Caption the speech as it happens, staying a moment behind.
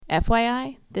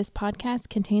FYI, this podcast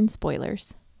contains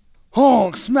spoilers.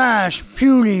 Hulk Smash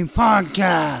Puny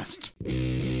Podcast.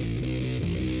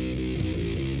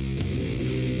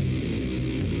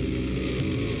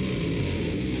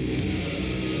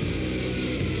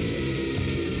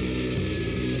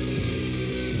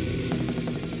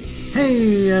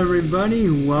 Hey everybody,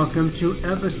 welcome to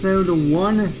episode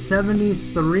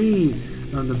 173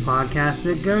 of the podcast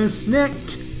that goes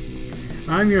snicked.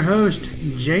 I'm your host,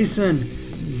 Jason,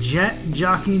 Jet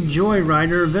Jockey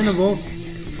Joyrider Venable,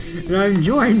 and I'm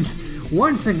joined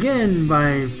once again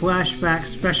by flashback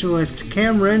specialist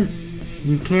Cameron.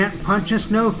 You can't punch a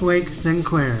snowflake,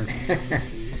 Sinclair.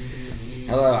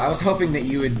 Hello, I was hoping that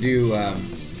you would do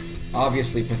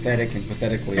obviously pathetic and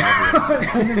pathetically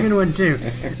obvious. That's a good one too.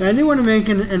 I do want to make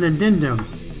an addendum.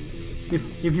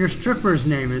 If your stripper's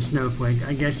name is Snowflake,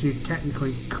 I guess you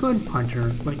technically could punch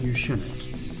her, but you shouldn't.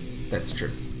 That's true.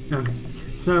 Okay.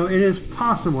 So it is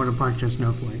possible to punch a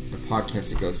snowflake. The podcast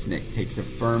that goes snick takes a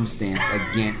firm stance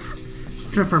against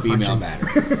stripper female punching.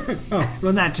 battery. Oh,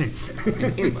 well that too.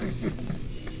 Anybody.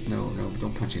 No,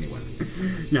 don't punch anyone.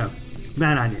 No.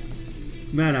 Bad idea.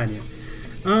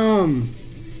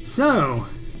 So,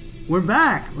 we're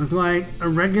back with like a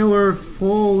regular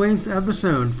full-length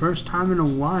episode. First time in a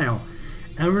while.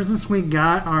 Ever since we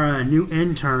got our new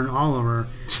intern, Oliver,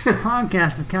 the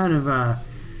podcast is kind of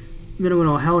been a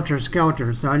little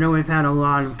helter-skelter. So I know we've had a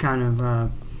lot of kind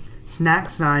of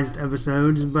snack-sized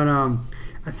episodes, but I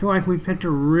feel like we picked a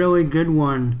really good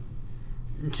one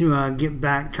to get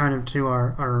back kind of to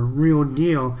our real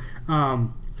deal. Of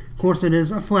course, it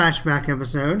is a flashback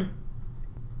episode.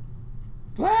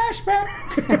 Flashback!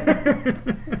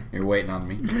 You're waiting on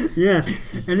me.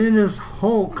 Yes, and it is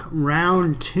Hulk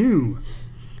Round 2.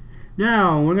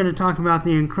 Now, we're going to talk about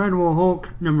the Incredible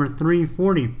Hulk number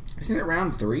 340. Isn't it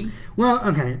round 3? Well,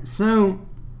 okay, so...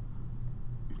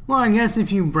 Well, I guess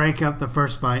if you break up the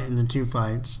first fight into two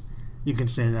fights, you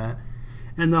could say that.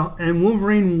 And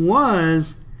Wolverine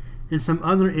was in some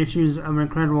other issues of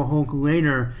Incredible Hulk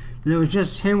later, but it was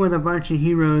just him with a bunch of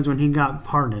heroes when he got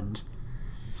pardoned.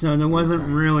 So there wasn't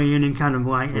really any kind of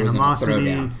like animosity. Wasn't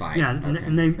a throwdown fight. Yeah,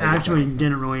 and they actually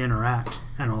didn't really interact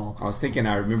at all. I was thinking,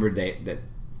 I remembered that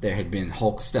there had been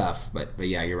Hulk stuff, but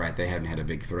yeah, you're right. They haven't had a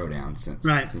big throwdown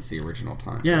since the original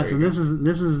time. Yeah, so this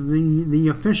is the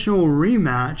official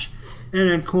rematch,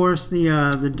 and of course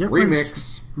the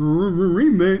difference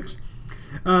remix.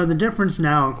 The difference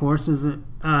now, of course, is that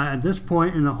at this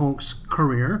point in the Hulk's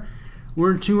career,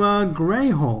 we're to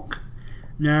Grey Hulk.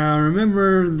 Now,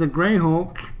 remember, the Grey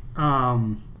Hulk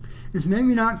is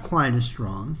maybe not quite as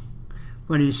strong,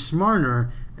 but he's smarter,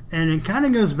 and it kind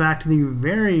of goes back to the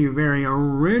very, very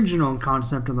original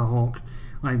concept of the Hulk,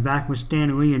 like back with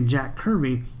Stan Lee and Jack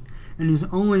Kirby, and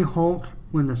he's only Hulk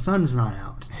when the sun's not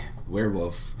out.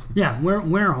 Werewolf. Yeah,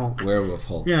 Were-Hulk. Werewolf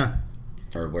Hulk. Yeah.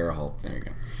 Or Were-Hulk, there you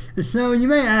go. So you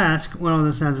may ask what all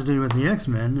this has to do with the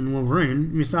X-Men and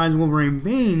Wolverine, besides Wolverine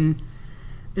being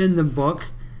in the book.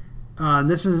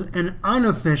 This is an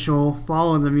unofficial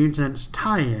Fall of the Mutants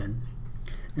tie-in.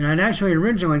 And I'd actually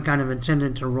originally kind of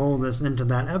intended to roll this into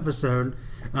that episode.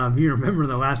 If you remember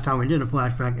the last time we did a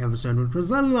flashback episode, which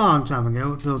was a long time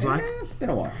ago, it feels like. It's been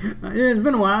a while. It's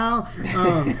been a while.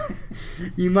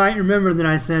 You might remember that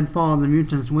I said Fall of the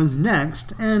Mutants was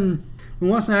next. And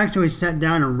once I actually sat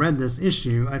down and read this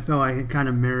issue, I felt like it kind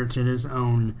of merited its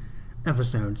own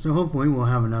episode. So hopefully we'll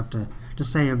have enough to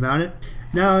say about it.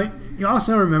 Now, you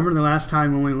also remember the last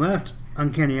time when we left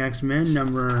Uncanny X-Men,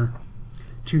 number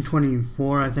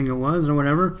 224, I think it was, or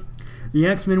whatever. The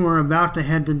X-Men were about to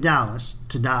head to Dallas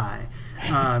to die,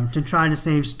 to try to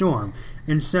save Storm.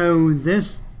 And so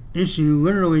this issue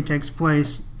literally takes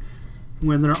place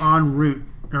when they're en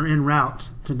route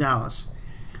to Dallas.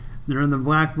 They're in the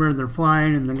Blackbird, they're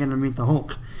flying, and they're going to meet the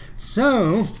Hulk.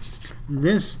 So,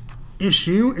 this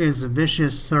issue is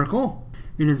Vicious Circle.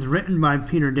 It is written by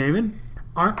Peter David,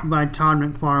 art by Todd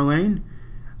McFarlane,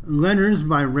 letters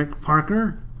by Rick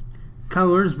Parker,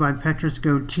 colors by Petrus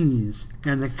Gotees,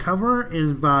 and the cover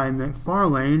is by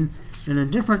McFarlane and a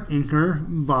different inker,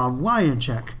 Bob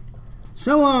Wyacek.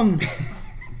 So,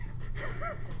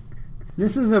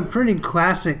 this is a pretty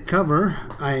classic cover,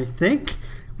 I think.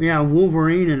 We have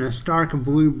Wolverine in a stark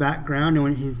blue background, and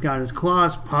when he's got his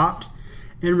claws popped,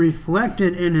 and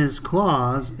reflected in his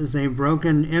claws is a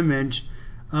broken image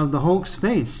of the Hulk's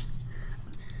face.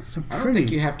 I don't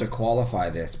think you have to qualify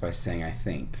this by saying I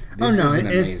think. This is an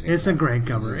amazing it's cover. A great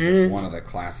cover. This is just one of the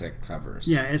classic covers.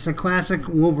 Yeah, it's a classic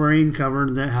Wolverine cover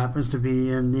that happens to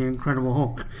be in the Incredible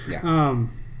Hulk. Yeah.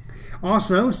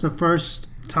 Also, it's the first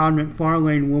Todd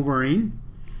McFarlane Wolverine,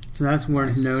 so that's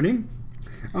worth noting.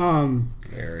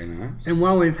 Very nice. And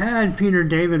while we've had Peter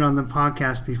David on the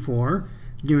podcast before,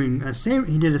 he did a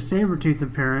Sabretooth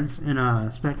appearance in a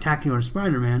Spectacular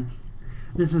Spider-Man,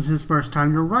 this is his first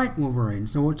time to write Wolverine.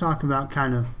 So we'll talk about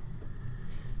kind of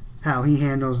how he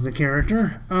handles the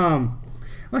character.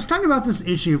 Let's talk about this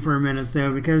issue for a minute,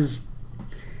 though, because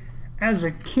as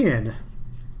a kid,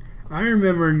 I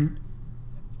remember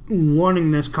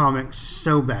wanting this comic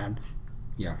so bad.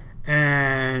 Yeah.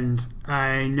 And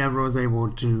I never was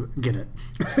able to get it.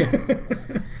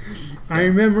 I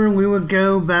remember we would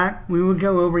go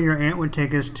over, your aunt would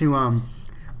take us to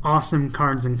Awesome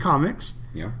Cards and Comics,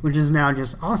 which is now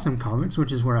just Awesome Comics,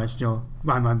 which is where I still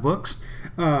buy my books.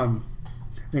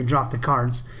 They dropped the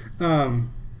cards. I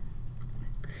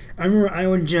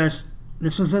remember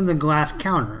this was in the glass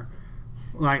counter,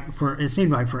 it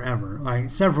seemed like forever,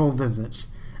 like several visits.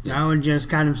 Yeah. And I would just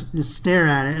kind of just stare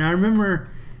at it. And I remember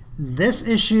this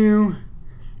issue,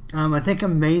 I think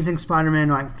Amazing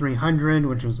Spider-Man 300,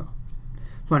 which was,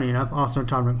 funny enough, also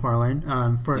Todd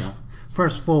McFarlane,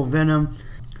 first full Venom,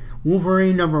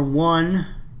 Wolverine #1,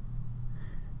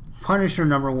 Punisher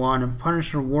 #1, and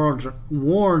Punisher War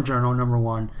Journal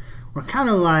 #1 were kind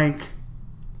of like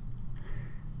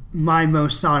my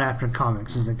most sought after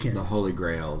comics as a kid. The holy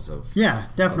grails of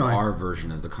definitely of our version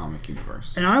of the comic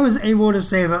universe. And I was able to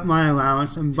save up my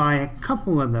allowance and buy a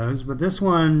couple of those, but this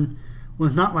one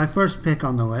was not my first pick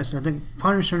on the list. I think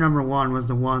Punisher #1 was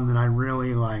the one that I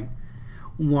really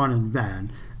wanted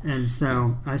bad. And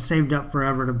so I saved up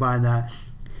forever to buy that.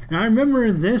 And I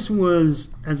remember this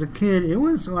was, as a kid, it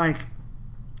was like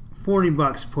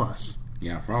 $40 plus.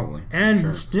 Yeah, probably.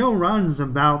 And still runs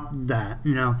about that,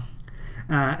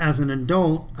 as an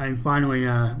adult, I finally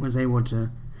was able to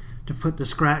put the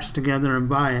scratch together and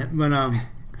buy it. But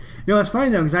it's funny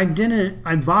though, because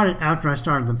I bought it after I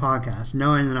started the podcast,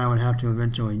 knowing that I would have to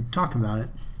eventually talk about it,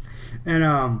 and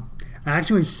I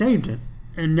actually saved it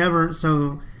and never.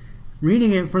 So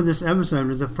reading it for this episode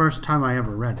was the first time I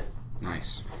ever read it.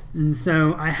 Nice. And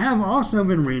so I have also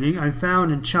been reading. I found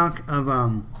a chunk of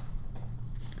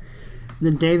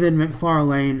the David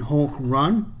McFarlane Hulk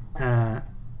run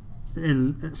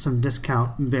in some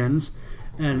discount bins,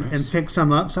 and picked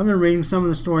some up. So I've been reading some of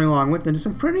the story along with it. It's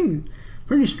a pretty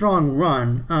strong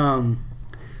run. So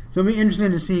it'll be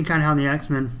interesting to see kind of how the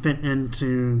X-Men fit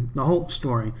into the Hulk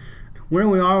story. Where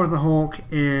we are with the Hulk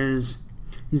is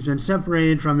he's been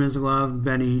separated from his love,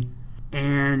 Betty,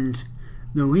 and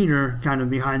the leader kind of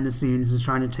behind the scenes is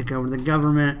trying to take over the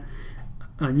government,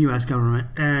 U.S. government,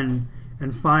 and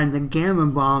find the gamma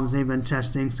bombs they've been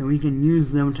testing so he can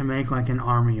use them to make like an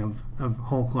army of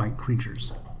Hulk-like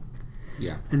creatures.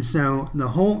 Yeah. And so the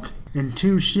Hulk and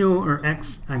two S.H.I.E.L.D., or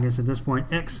X, I guess at this point,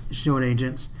 ex-S.H.I.E.L.D.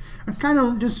 agents are kind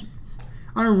of just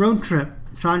on a road trip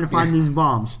trying to find these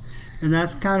bombs. And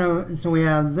that's kind of, so we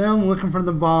have them looking for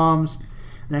the bombs.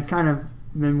 They kind of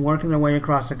been working their way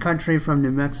across the country from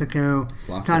New Mexico,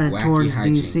 kind of towards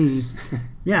D.C.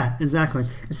 Yeah, exactly.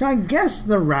 So I guess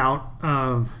the route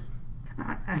of...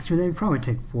 Actually, they'd probably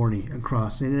take 40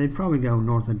 across. They'd probably go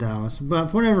north of Dallas. But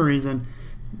for whatever reason,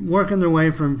 working their way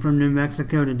from New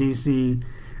Mexico to D.C.,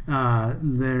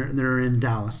 they're in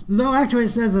Dallas. Though, actually, it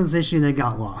says in this issue they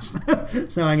got lost.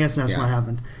 So I guess that's what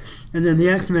happened. And then the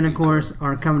X-Men, of course,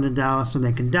 are coming to Dallas so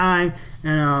they can die.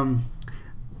 And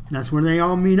that's where they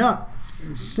all meet up.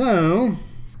 So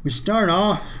we start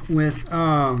off with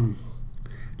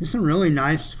just a really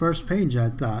nice first page, I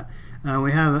thought.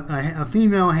 We have a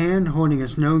female hand holding a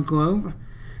snow globe,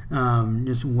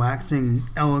 just waxing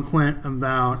eloquent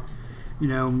about,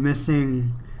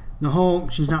 missing the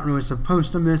Hulk. She's not really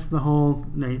supposed to miss the Hulk.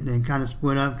 They kind of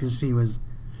split up because he was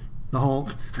the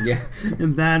Hulk. Yeah.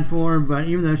 And bad for her. But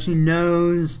even though she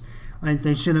knows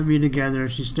they shouldn't be together,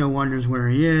 she still wonders where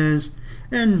he is.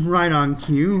 And right on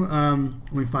cue,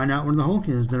 we find out where the Hulk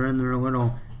is. They're in their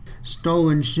little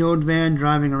stolen S.H.I.E.L.D. van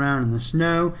driving around in the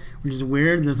snow, which is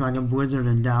weird. There's like a blizzard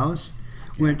in Dallas,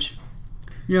 which,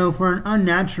 for an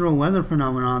unnatural weather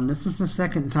phenomenon, this is the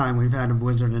second time we've had a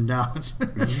blizzard in Dallas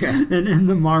in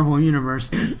the Marvel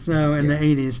universe. So in the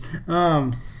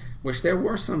 80s. Which there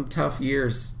were some tough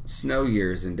snow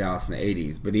years in Dallas in the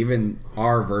 80s, but even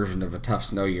our version of a tough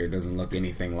snow year doesn't look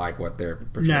anything like what they're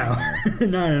portraying there.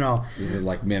 Not at all. This is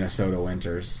like Minnesota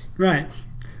winters. Right.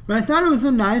 But I thought it was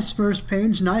a nice first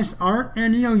page, nice art,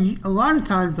 and a lot of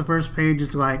times the first page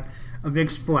is like a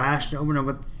big splash to open up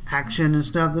with action and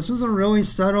stuff. This was a really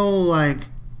subtle, you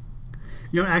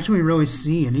don't actually really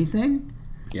see anything.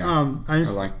 Yeah, I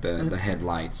like the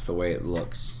headlights, the way it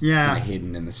looks. Yeah, kind of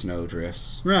hidden in the snow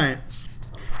drifts. Right.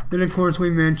 Then of course we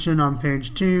mention on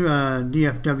page 2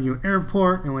 DFW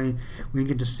Airport, and we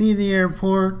get to see the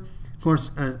airport. Of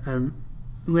course, a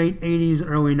late 80s,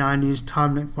 early 90s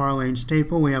Todd McFarlane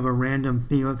staple. We have a random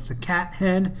Felix the Cat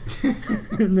head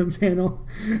in the panel.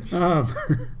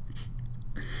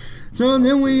 So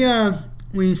then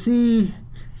we see...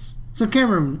 So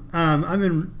Cameron, I've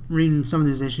been reading some of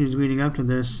these issues leading up to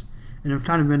this, and I've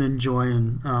kind of been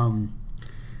enjoying the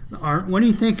art. What do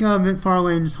you think of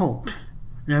McFarlane's Hulk?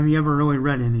 And have you ever really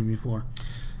read any before?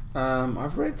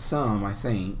 I've read some, I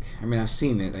think. I mean, I've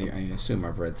seen it. I assume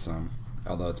I've read some,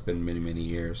 although it's been many, many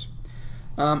years.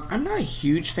 I'm not a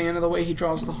huge fan of the way he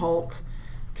draws the Hulk,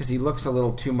 because he looks a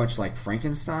little too much like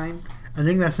Frankenstein. I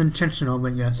think that's intentional,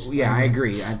 but yes. Yeah, I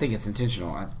agree. I think it's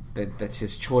intentional. That's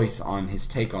his choice on his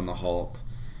take on the Hulk.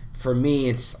 For me,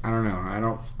 it's, I don't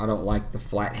know. I don't like the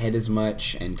flat head as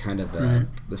much and kind of the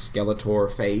Skeletor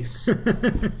face.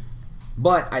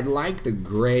 But I like the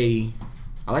gray.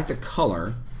 I like the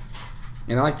color,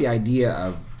 and I like the idea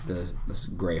of this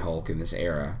gray Hulk in this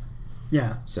era.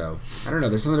 Yeah. So I don't know.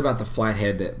 There's something about the flat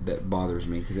head that bothers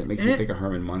me because it makes me think of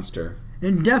Herman Munster.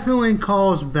 It definitely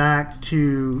calls back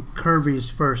to Kirby's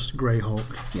first Grey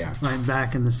Hulk. Yeah. Like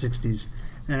back in the 60s.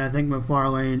 And I think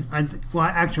McFarlane...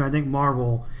 I think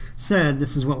Marvel said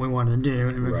this is what we want to do.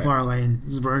 And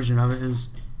McFarlane's version of it is...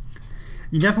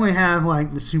 You definitely have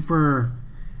like the super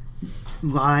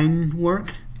line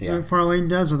work that McFarlane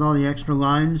does with all the extra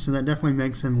lines. So that definitely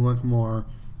makes him look more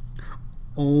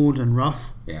old and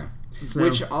rough. Yeah. So,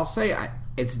 which I'll say...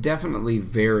 It's definitely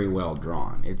very well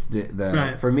drawn. It's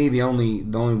for me the only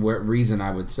reason I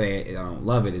would say I don't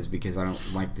love it is because I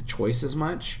don't like the choice as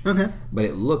much. Okay. But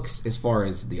it looks, as far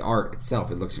as the art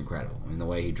itself, it looks incredible. I mean, the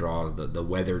way he draws the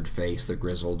weathered face, the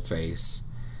grizzled face,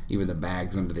 even the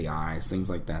bags under the eyes, things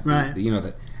like that. Right.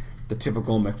 The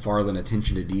typical McFarlane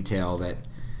attention to detail that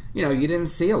you didn't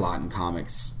see a lot in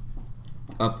comics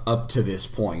up to this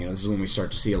point. This is when we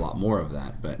start to see a lot more of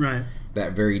that. But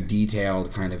that very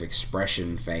detailed kind of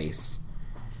expression face.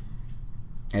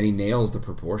 And he nails the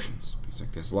proportions. It's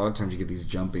like this. A lot of times you get these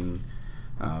jumping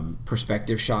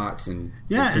perspective shots. And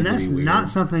and that's not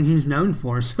something he's known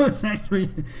for. So it's actually,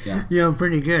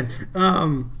 pretty good.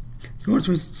 Of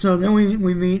course, then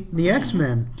we meet the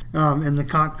X-Men in the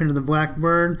cockpit of the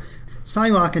Blackbird.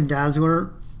 Psylocke and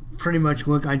Dazzler pretty much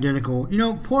look identical.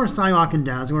 Poor Psylocke and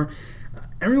Dazzler.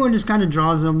 Everyone just kind of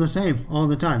draws them the same all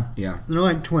the time. Yeah. They're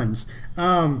like twins.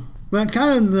 But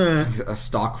kind of a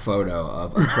stock photo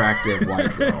of attractive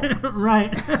white girl.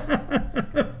 Right.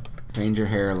 Change your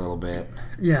hair a little bit.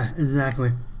 Yeah,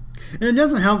 exactly. And it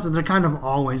doesn't help that they're kind of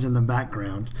always in the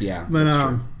background. Yeah, but that's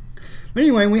true. But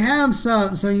anyway, we have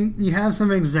some. So you have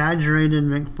some exaggerated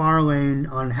McFarlane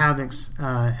on Havoc's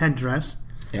headdress.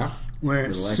 Yeah. Where a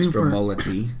little extra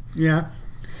mullety. Yeah.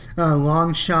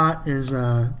 Long shot is.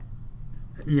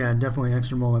 Definitely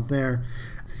extra mullet there.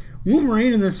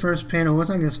 Wolverine in this first panel looks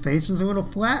like his face is a little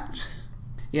flat.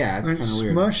 Yeah, it's kind of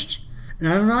weird. Smushed. And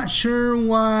I'm not sure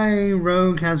why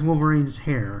Rogue has Wolverine's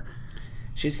hair.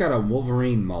 She's got a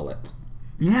Wolverine mullet.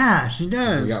 Yeah, she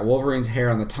does. She's got Wolverine's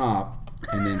hair on the top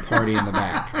and then Party in the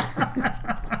back.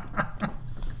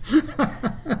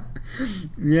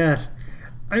 Yes.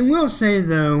 I will say,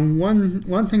 though,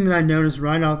 one thing that I noticed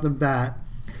right off the bat,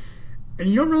 and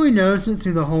you don't really notice it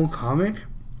through the whole comic,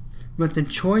 but the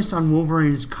choice on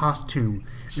Wolverine's costume,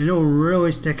 and it'll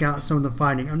really stick out some of the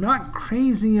fighting. I'm not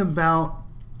crazy about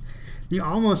the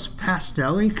almost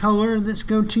pastel-y color that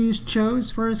Scotese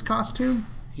chose for his costume.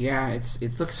 Yeah, it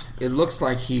looks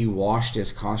like he washed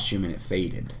his costume and it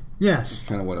faded. Yes. That's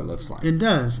kind of what it looks like. It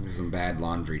does. There's some bad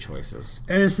laundry choices.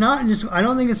 And it's not just, I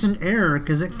don't think it's an error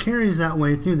because it carries that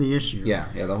way through the issue. Yeah,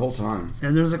 the whole time.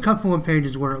 And there's a couple of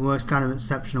pages where it looks kind of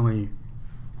exceptionally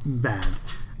bad.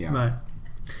 Yeah. But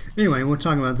anyway, we'll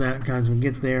talk about that guys when we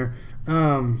get there.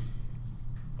 I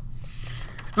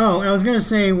was going to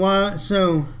say,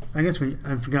 so I guess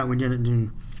I forgot we didn't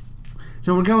do.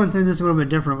 So we're going through this a little bit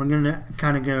different. We're going to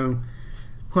kind of go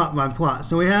plot by plot.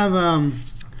 So we have, of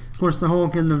course, the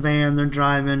Hulk in the van. They're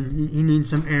driving. He needs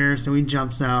some air, so he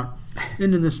jumps out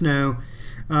into the snow.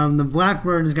 The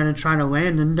Blackbird is going to try to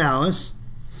land in Dallas.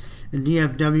 The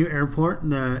DFW airport,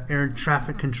 the air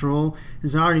traffic control,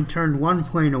 has already turned one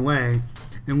plane away.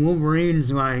 And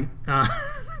Wolverine's like,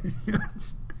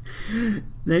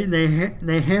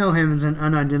 they hail him as an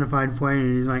unidentified plane.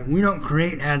 And he's like, we don't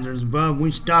create hazards, bub.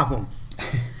 We stop them.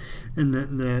 And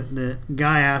the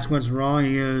guy asks what's wrong.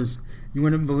 He goes, you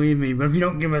wouldn't believe me, but if you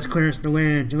don't give us clearance to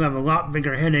land, you'll have a lot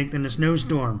bigger headache than a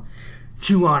snowstorm.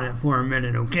 Chew on it for a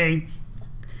minute, okay?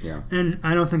 Yeah. And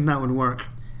I don't think that would work.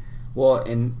 Well,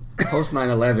 in post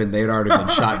 9/11, they'd already been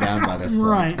shot down by this point.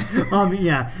 Right.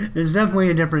 Yeah, it's definitely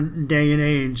a different day and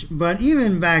age. But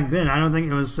even back then, I don't think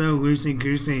it was so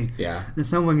loosey-goosey that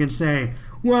someone could say,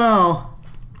 well,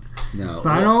 No. If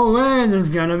I don't land, there's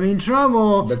gonna be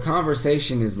trouble. The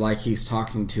conversation is like he's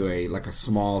talking to a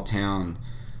small town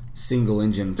single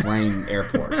engine plane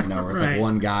airport, where it's like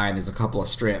one guy and there's a couple of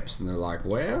strips and they're like,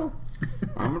 well,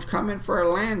 I'm coming for a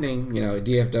landing.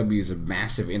 DFW is a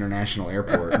massive international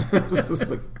airport. It's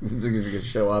like, you can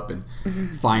show up and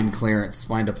find clearance,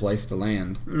 find a place to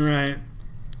land. Right.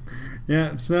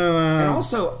 Yeah. So. And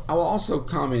also, I will also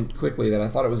comment quickly that I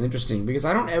thought it was interesting because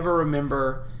I don't ever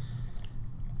remember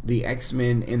the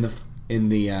X-Men in the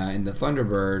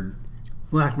Thunderbird.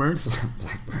 Blackbird.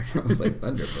 I was like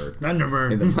Thunderbird.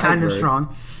 Thunderbird. He's kind of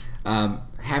strong.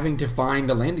 Having to find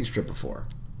a landing strip before.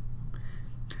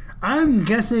 I'm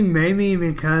guessing maybe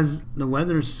because the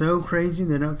weather's so crazy,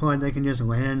 they don't feel like they can just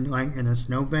land like in a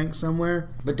snowbank somewhere.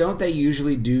 But don't they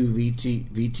usually do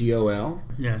VTOL?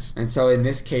 Yes. And so in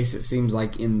this case, it seems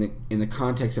like in the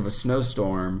context of a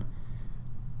snowstorm,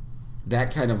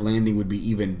 that kind of landing would be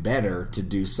even better to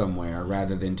do somewhere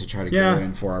rather than to try to go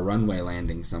in for a runway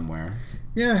landing somewhere.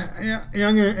 Yeah,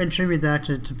 I'm going to attribute that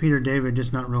to Peter David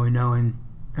just not really knowing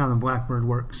how the Blackbird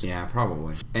works. Yeah,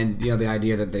 probably. And the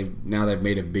idea that they've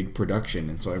made a big production,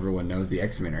 and so everyone knows the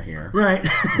X-Men are here. Right.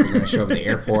 They're going to show up at the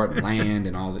airport and land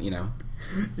and all that,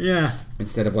 Yeah.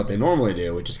 Instead of what they normally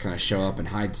do, which is kind of show up and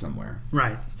hide somewhere.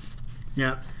 Right.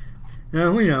 Yeah.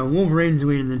 Now, Wolverine's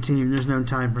leading the team. There's no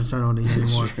time for subtlety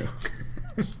anymore. It's true.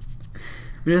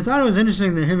 But I thought it was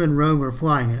interesting that him and Rogue were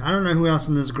flying it. I don't know who else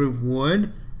in this group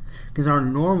would, because our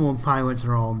normal pilots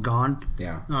are all gone.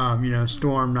 Yeah.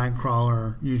 Storm,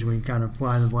 Nightcrawler usually kind of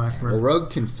fly the Blackbird. Well, Rogue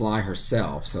can fly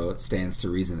herself, so it stands to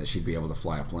reason that she'd be able to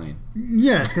fly a plane.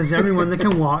 Yes, because everyone that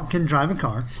can walk can drive a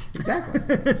car. Exactly.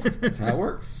 That's how it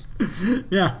works.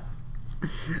 Yeah.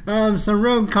 So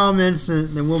Rogue comments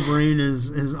that Wolverine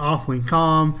is awfully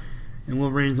calm, and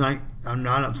Wolverine's like, I'm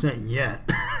not upset yet.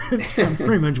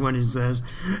 Pretty much what he says.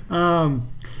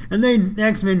 And they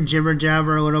X-Men jibber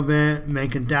jabber a little bit,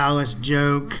 make a Dallas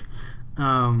joke,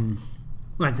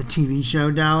 like the TV show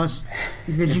Dallas,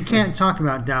 because you can't talk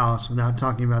about Dallas without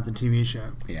talking about the TV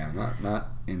show. Yeah, not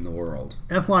in the world.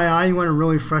 FYI, you want to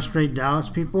really frustrate Dallas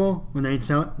people when they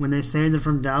say they're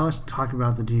from Dallas, talk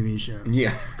about the TV show.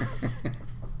 Yeah.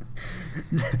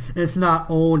 It's not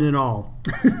old at all.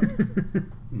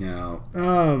 No.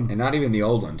 And not even the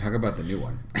old one. Talk about the new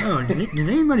one. Oh, did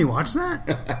anybody watch that?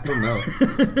 I don't know.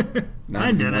 Not I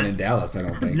even didn't. one in Dallas, I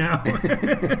don't think. No.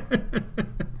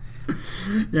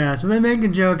 Yeah, so they make a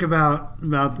joke about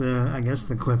the, I guess,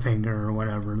 the cliffhanger or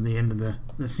whatever, the end of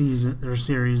the season or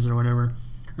series or whatever.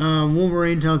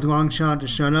 Wolverine tells Longshot to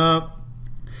shut up.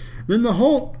 Then the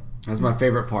Hulk. That's my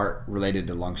favorite part related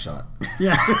to Longshot.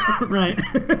 Yeah, right.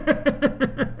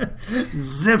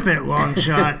 Zip it,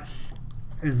 Longshot,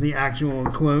 is the actual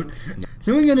quote.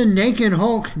 So we get a naked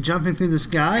Hulk jumping through the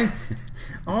sky.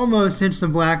 Almost hits the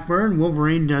Blackbird.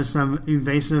 Wolverine does some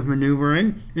evasive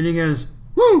maneuvering, and he goes,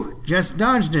 "Whoo! Just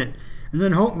dodged it." And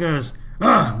then Hulk goes,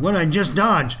 "What'd I just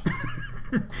dodge?"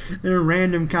 They're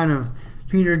random kind of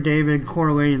Peter David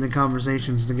correlating the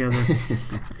conversations together.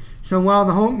 So while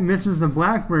the Hulk misses the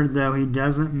Blackbird, though, he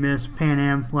doesn't miss Pan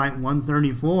Am Flight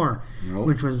 134,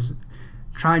 which was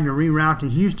trying to reroute to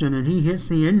Houston, and he hits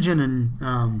the engine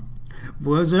and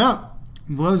blows it up.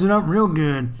 Blows it up real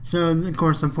good. So, of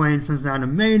course, the plane sends out a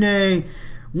mayday.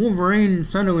 Wolverine,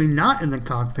 suddenly not in the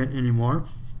cockpit anymore,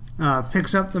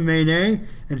 picks up the mayday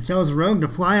and tells Rogue to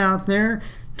fly out there,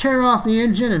 tear off the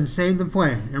engine, and save the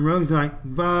plane. And Rogue's like,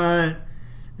 but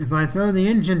if I throw the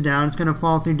engine down, it's going to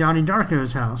fall through Donnie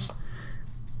Darko's house.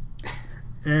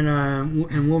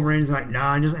 And Wolverine's like,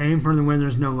 nah, just aim for the where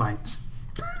there's no lights.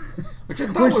 Which I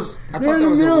thought they're in the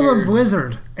middle of a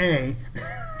blizzard,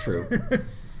 True.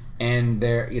 And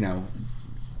they're,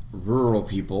 rural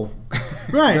people.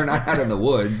 Right. They're not out in the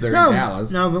woods. They're in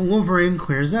Dallas. No, but Wolverine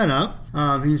clears that up.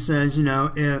 He says,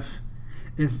 if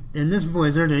in this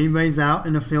blizzard anybody's out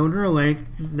in a field or a lake,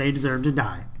 they deserve to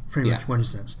die. Pretty much what he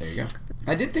says. There you go.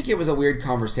 I did think it was a weird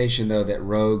conversation, though, that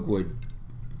Rogue would...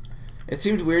 It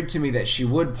seemed weird to me that she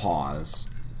would pause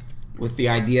with the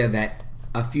idea that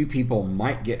a few people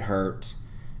might get hurt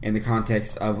in the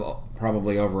context of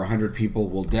probably over 100 people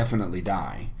will definitely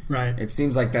die. Right. It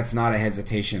seems like that's not a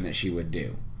hesitation that she would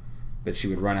do. That she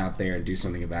would run out there and do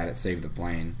something about it, save the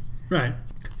plane. Right.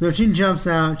 So she jumps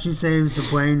out, she saves the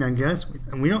plane, I guess.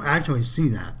 And we don't actually see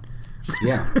that.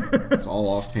 Yeah. It's all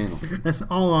off panel. That's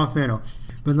all off panel.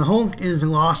 But the Hulk is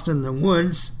lost in the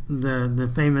woods,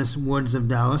 the famous woods of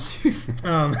Dallas.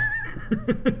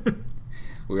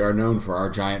 We are known for our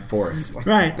giant forest.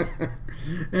 Right.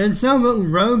 And so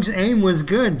Rogue's aim was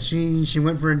good. She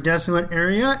went for a desolate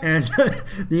area, and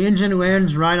the engine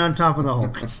lands right on top of the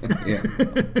Hulk. Yeah.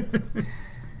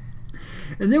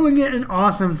 And then we get an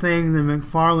awesome thing that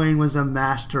McFarlane was a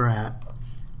master at.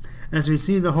 As we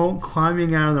see the Hulk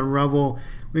climbing out of the rubble,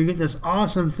 we get this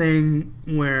awesome thing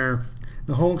where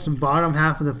the Hulk's bottom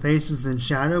half of the face is in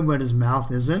shadow, but his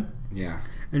mouth isn't. Yeah.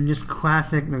 And just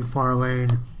classic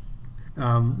McFarlane.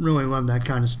 Really love that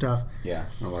kind of stuff. Yeah,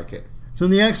 I like it. So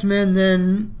the X-Men,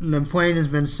 then, the plane has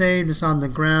been saved. It's on the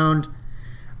ground.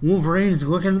 Wolverine's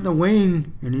looking at the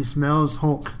wing, and he smells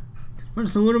Hulk. But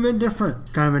it's a little bit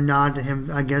different. Kind of a nod to him.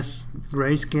 I guess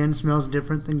gray skin smells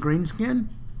different than green skin.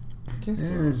 I guess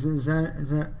so. Is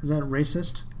that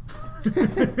racist?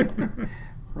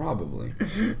 Probably.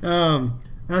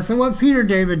 So what Peter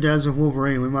David does with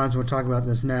Wolverine, we might as well talk about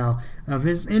this now.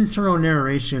 His internal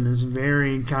narration is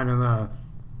very kind of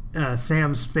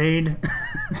Sam Spade.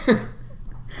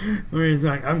 Where he's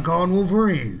like, I'm called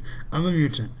Wolverine. I'm a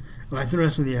mutant. Like the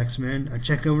rest of the X-Men, I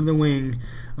check over the wing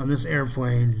on this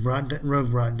airplane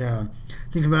Rogue brought down.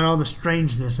 Think about all the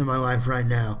strangeness in my life right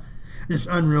now. This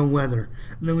unreal weather,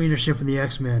 the leadership of the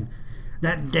X-Men,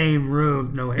 that Dame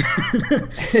Rogue. No, wait.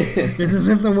 It's as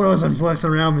if the world was in flux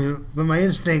around me, but my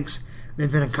instincts,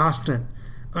 they've been a constant,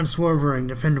 unswerving,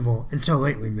 dependable, until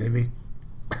lately, maybe.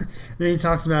 Then he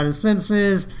talks about his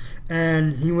senses,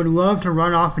 and he would love to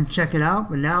run off and check it out,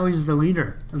 but now he's the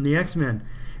leader of the X-Men.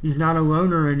 He's not a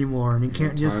loner anymore, and he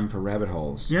can't no time for rabbit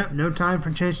holes. Yep, no time for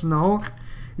chasing the Hulk.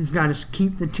 He's got to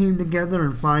keep the team together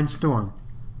and find Storm.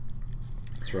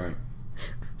 That's right.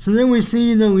 So then we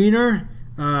see the leader.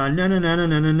 Leader.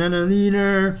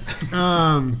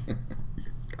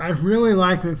 I really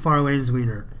like McFarlane's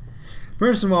leader.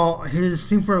 First of all, his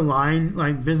super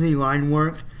busy line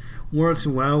works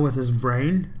well with his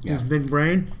brain, his big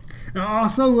brain. And I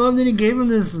also love that he gave him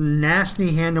this nasty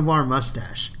handlebar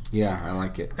mustache. Yeah, I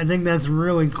like it. I think that's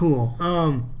really cool.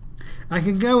 I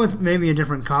could go with maybe a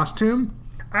different costume.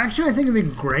 Actually, I think it'd be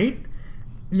great.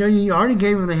 You already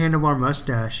gave him the handlebar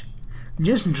mustache.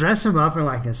 Just dress him up in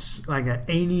like a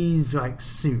 80s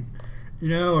suit,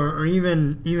 or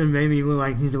even maybe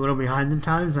like he's a little behind the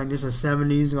times, like just a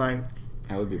 70s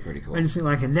That would be pretty cool. And just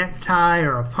like a necktie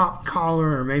or a pop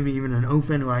collar or maybe even an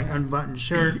open unbuttoned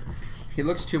shirt. He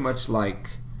looks too much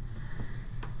like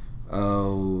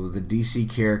the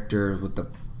DC character with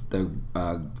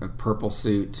the purple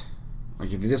suit.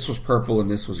 Like if this was purple and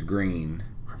this was green.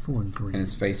 Purple and green. And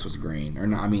his face was green, or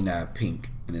no, I mean pink,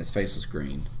 and his face was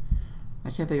green. I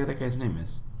can't think of what that guy's name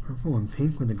is. Purple and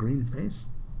pink with a green face?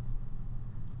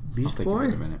 Beast I'll think Boy? of it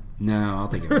in a minute. No, I'll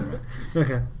think of it in a minute.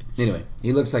 Okay. Anyway,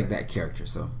 he looks like that character,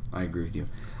 so I agree with you.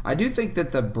 I do think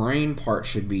that the brain part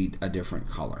should be a different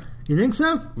color. You think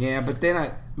so? Yeah, but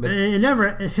then it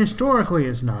never historically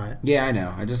is not. Yeah, I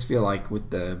know. I just feel like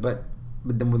with the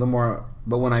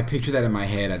but when I picture that in my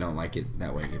head, I don't like it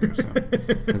that way either. So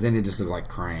because then it just looks like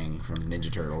Krang from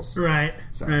Ninja Turtles. Right.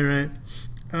 So, Right.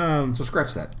 So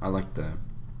scratch that. I like the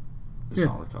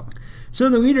solid color. So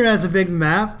the leader has a big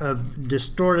map, a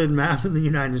distorted map of the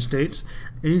United States,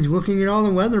 and he's looking at all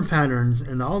the weather patterns,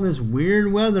 and all this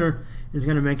weird weather is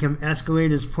going to make him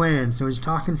escalate his plan. So he's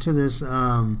talking to this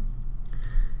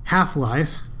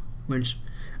Half-Life, which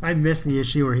I missed the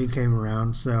issue where he came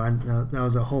around, so that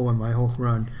was a hole in my Hulk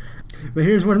run. But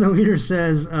here's what the leader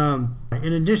says.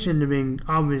 In addition to being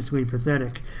obviously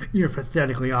pathetic, you're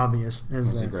pathetically obvious.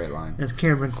 That's a great line. As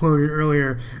Cameron quoted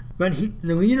earlier. But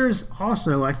the leader's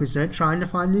also, like we said, trying to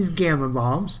find these gamma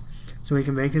bombs so he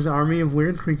can make his army of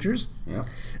weird creatures. Yeah.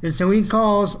 And so he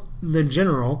calls the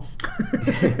general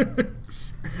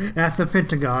at the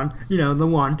Pentagon, the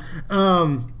one.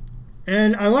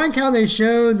 And I like how they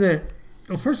show that.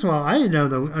 Well, first of all, I didn't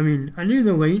know I knew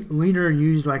the leader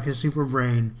used his super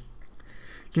brain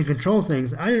to control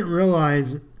things. I didn't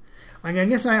realize. I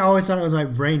guess I always thought it was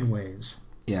like brain waves.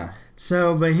 Yeah.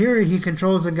 So, but here he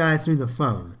controls the guy through the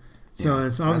phone. So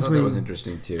it's obviously that was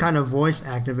interesting too. Kind of voice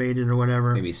activated or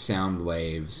whatever. Maybe sound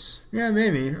waves. Yeah,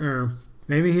 maybe, or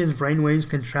maybe his brain waves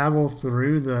can travel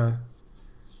through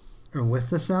or with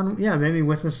the sound. Yeah, maybe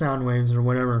with the sound waves or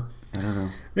whatever. I don't know.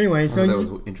 Anyway, so that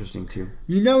was interesting too.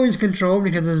 He's controlled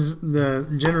because the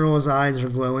general's eyes are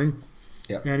glowing.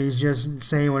 Yep. And he's just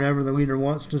saying whatever the leader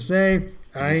wants to say.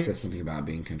 He says something about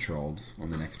being controlled on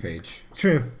the next page.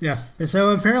 True, yeah. And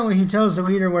so apparently he tells the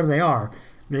leader where they are,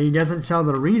 but he doesn't tell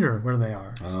the reader where they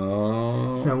are.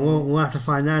 Oh. So we'll have to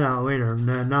find that out later,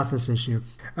 not this issue.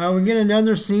 We get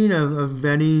another scene of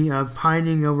Betty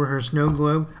pining over her snow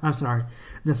globe. I'm sorry,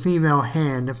 the female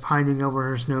hand pining over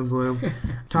her snow globe.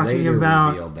 Talking Later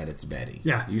about revealed that it's Betty.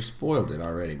 Yeah. You spoiled it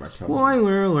already by telling me.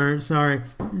 Spoiler alert, sorry.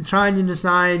 Trying to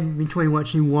decide between what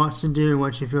she wants to do and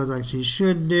what she feels like she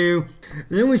should do.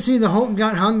 Then we see the Hulk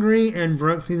got hungry and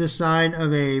broke through the side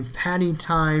of a Patty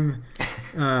Time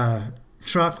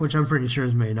truck, which I'm pretty sure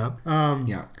is made up.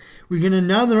 We get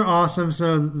another awesome,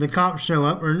 so the cops show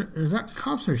up, or is that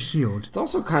cops or S.H.I.E.L.D.? It's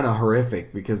also kind of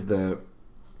horrific because the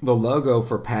logo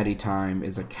for Patty Time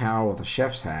is a cow with a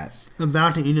chef's hat.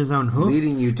 About to eat his own hoof?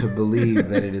 Leading you to believe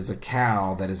that it is a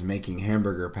cow that is making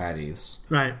hamburger patties.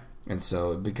 Right. And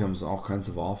so it becomes all kinds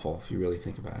of awful if you really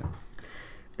think about it.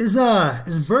 Is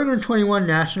Burger 21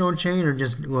 national chain or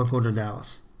just local to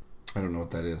Dallas? I don't know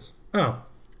what that is. Oh,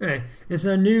 hey, it's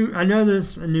a new. I know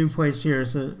there's a new place here.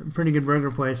 It's a pretty good burger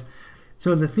place.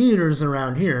 So the theaters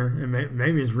around here, and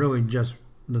maybe it's really just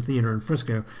the theater in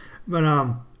Frisco, but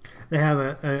they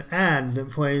have an ad that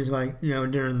plays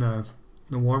during the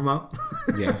warm up.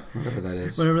 Yeah, whatever that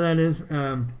is. Whatever that is.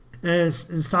 And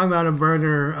it's talking about a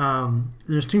burger.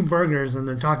 There's two burgers and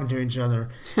they're talking to each other,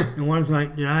 and one's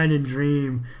like, I had a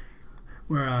dream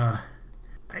where I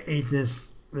ate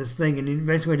this thing, and he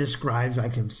basically describes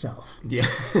himself. Yeah.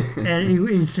 And he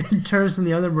turns to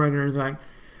the other burger and is like,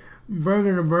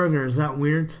 burger to burger, is that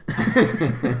weird?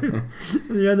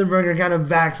 The other burger kind of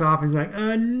backs off. He's like,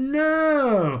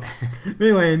 no. But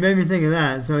anyway, it made me think of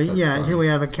that. So funny. Here we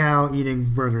have a cow eating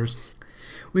burgers.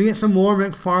 We get some more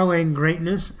McFarlane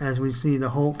greatness as we see the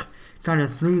Hulk kind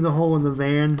of through the hole in the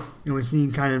van, and we see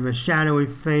kind of a shadowy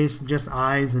face, just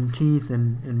eyes and teeth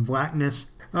and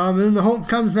blackness. And then the Hulk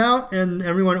comes out, and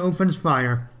everyone opens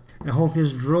fire. The Hulk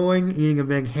is drooling, eating a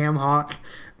big ham hock.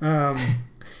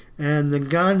 And the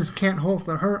guns can't Hulk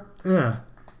the hurt.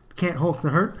 Can't Hulk the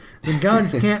hurt. The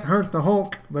guns can't hurt the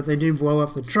Hulk, but they do blow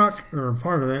up the truck, or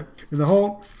part of it. And the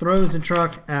Hulk throws the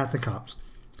truck at the cops.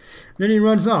 Then he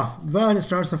runs off, but it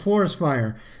starts a forest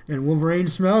fire. And Wolverine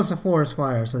smells the forest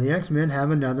fire, so the X-Men have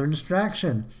another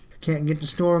distraction. Can't get to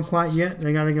Storm quite yet.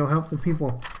 They got to go help the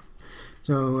people.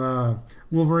 So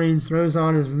Wolverine throws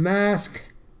on his mask,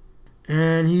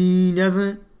 and he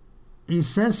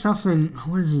says something.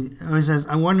 What is he? Oh, he says,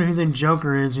 I wonder who the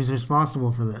Joker is who's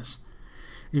responsible for this.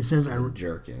 He says,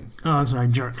 Jerk is. Oh, I'm sorry,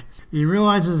 Jerk. He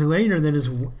realizes later that this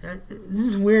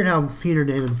is weird how Peter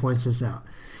David points this out.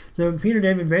 So Peter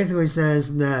David basically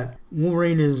says that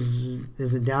Wolverine is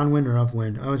it downwind or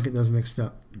upwind? I always get those mixed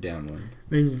up. Downwind.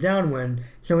 But he's downwind,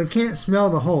 so he can't smell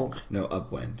the Hulk. No,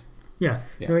 upwind. Yeah.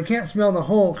 So he can't smell the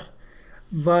Hulk,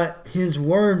 but his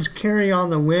words carry on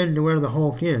the wind to where the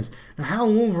Hulk is. Now, how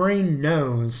Wolverine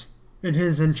knows in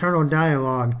his internal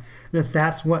dialogue that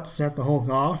that's what set the Hulk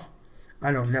off,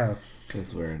 I don't know.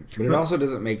 That's weird. But it also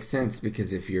doesn't make sense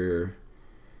because if you're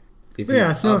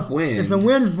so upwind, if the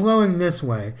wind's blowing this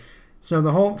way, so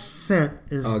the Hulk's scent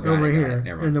is over here,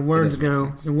 and the words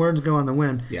go on the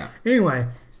wind. Yeah. Anyway,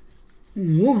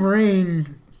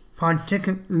 Wolverine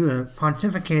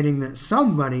pontificating that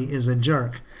somebody is a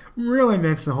jerk really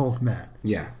makes the Hulk mad.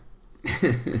 Yeah.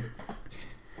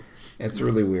 It's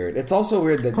really weird. It's also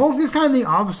weird that Hulk is kind of the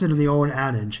opposite of the old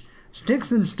adage.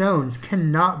 Sticks and stones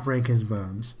cannot break his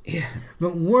bones. Yeah.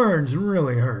 But words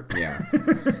really hurt. Yeah.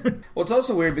 Well, it's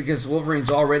also weird because Wolverine's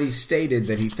already stated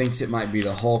that he thinks it might be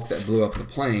the Hulk that blew up the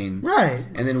plane. Right.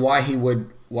 And then why he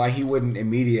wouldn't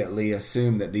immediately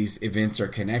assume that these events are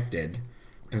connected.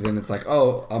 Because then it's like,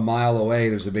 a mile away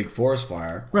there's a big forest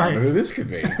fire. Right. I wonder who this could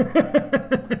be.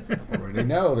 I already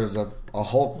know there's a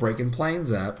Hulk breaking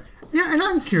planes up. Yeah, and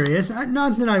I'm curious.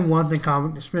 Not that I want the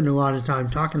comic to spend a lot of time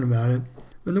talking about it.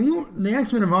 But the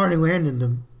X-Men have already landed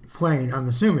the plane, I'm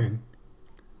assuming.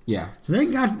 Yeah. So they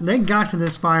got to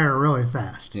this fire really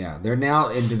fast. Yeah, they're now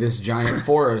into this giant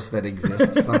forest that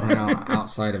exists somehow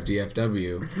outside of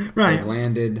DFW. Right. They've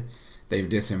landed, they've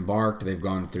disembarked, they've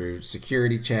gone through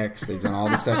security checks, they've done all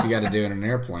the stuff you got to do in an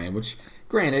airplane, which,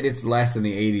 granted, it's less in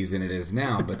the 80s than it is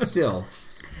now, but still...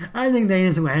 I think they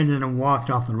just landed and walked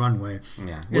off the runway.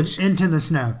 Yeah. Into the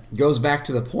snow. Goes back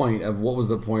to the point of what was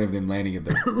the point of them landing at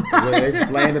the... Right. They just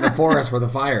land in the forest where the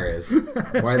fire is.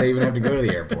 Why do they even have to go to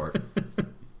the airport?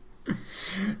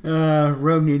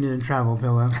 Rogue needed a travel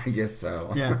pillow. I guess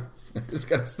so. Yeah. Just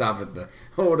got to stop at the...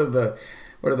 What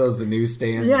are those, the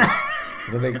newsstands? Yeah.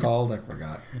 What are they called? I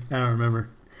forgot. I don't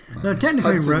remember. No,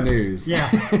 technically... Hudson News. Yeah.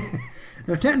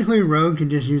 Now, technically, Rogue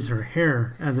can just use her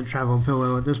hair as a travel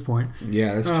pillow at this point.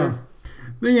 Yeah, that's true.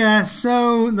 But yeah,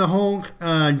 so the Hulk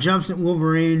jumps at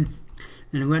Wolverine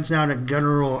and lets out a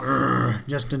guttural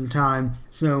just in time.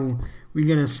 So we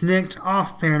get a snicked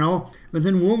off panel, but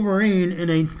then Wolverine in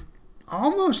a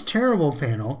almost terrible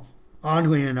panel,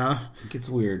 oddly enough. It gets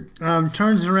weird.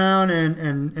 Turns around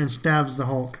and stabs the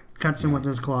Hulk, cuts him with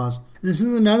his claws. This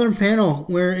is another panel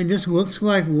where it just looks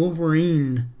like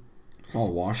Wolverine...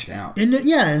 all washed out.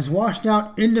 It's washed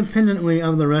out independently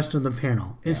of the rest of the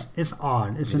panel. It's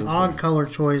odd. It's an odd color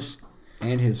choice.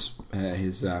 And his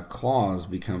claws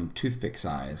become toothpick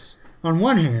size. on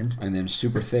one hand. And then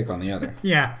super thick on the other.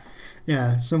 Yeah.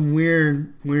 Yeah. Some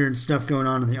weird stuff going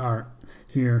on in the art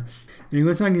here. And he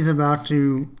looks like he's about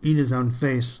to eat his own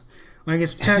face. Like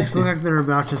his pecs look like they're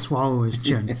about to swallow his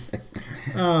chin.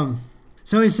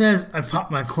 So he says, I pop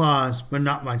my claws, but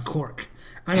not my cork.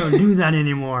 I don't do that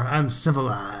anymore. I'm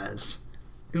civilized.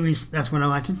 At least that's what I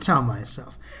like to tell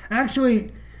myself.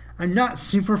 Actually, I'm not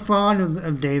super fond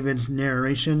of David's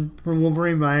narration for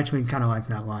Wolverine, but I actually kind of like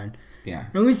that line. Yeah.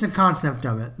 Or at least the concept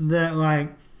of it. That, like,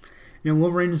 you know,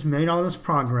 Wolverine has made all this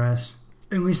progress.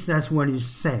 At least that's what he's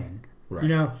saying. Right. You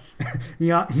know, he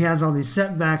has all these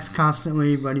setbacks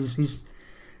constantly, but he's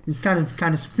kind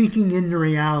of speaking into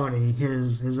reality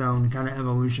his own kind of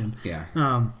evolution. Yeah.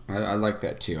 I like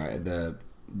that too.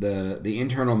 The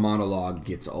internal monologue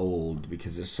gets old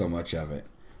because there's so much of it.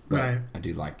 But right. I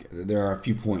do like it. There are a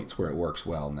few points where it works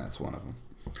well, and that's one of them.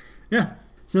 Yeah.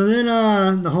 So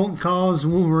then the Hulk calls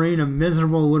Wolverine a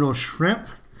miserable little shrimp.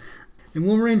 And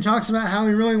Wolverine talks about how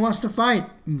he really wants to fight,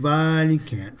 but he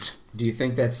can't. Do you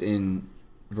think that's in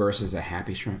versus a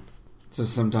happy shrimp? So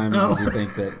sometimes you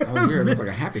think that, you look like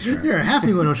a happy shrimp. You're a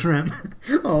happy little shrimp.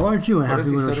 Oh, aren't you a happy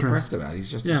little shrimp? What is he so depressed about? He's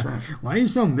just a shrimp. Why are you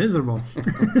so miserable?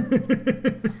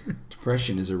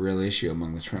 Depression is a real issue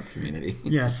among the shrimp community.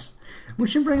 Yes. We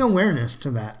should bring awareness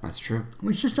to that. That's true.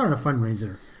 We should start a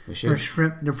fundraiser for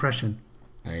shrimp depression.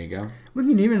 There you go. We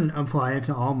can even apply it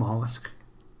to all mollusk.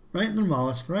 Right? They're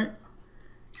mollusk, right?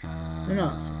 They're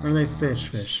not. Or are they fish?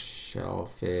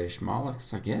 Shellfish,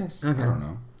 mollusks, I guess. Okay. I don't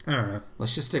know.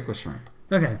 Let's just stick with shrimp.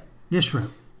 Okay. Just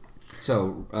shrimp.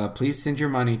 So, please send your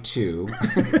money to...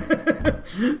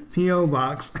 P.O.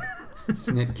 Box.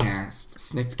 Sniktcast.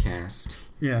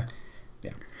 Yeah.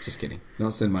 Yeah, just kidding.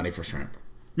 Don't send money for shrimp.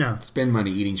 No. Spend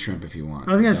money eating shrimp if you want.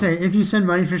 I was going to say, if you send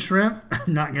money for shrimp,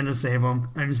 I'm not going to save them.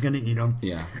 I'm just going to eat them.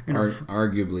 Yeah.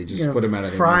 Arguably, just put them out of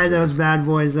their fry those bad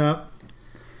boys up.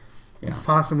 Yeah.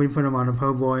 Possibly put them on a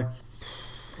po' boy.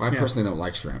 Well, I personally don't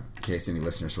like shrimp, in case any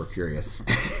listeners were curious.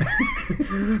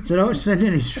 So don't send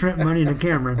any shrimp money to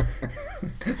Cameron.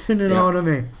 Send it all to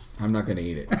me. I'm not going to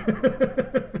eat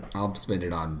it. I'll spend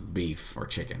it on beef or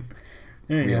chicken.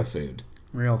 Real food.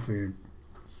 Real food.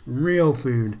 Real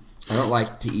food. I don't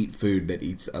like to eat food that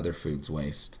eats other food's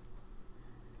waste.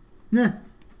 Yeah.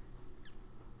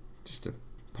 Just a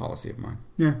policy of mine.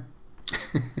 Yeah.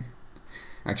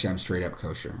 Actually, I'm straight up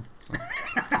kosher. So.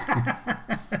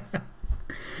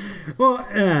 Well,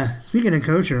 speaking of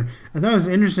kosher, I thought it was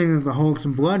interesting that the Hulk's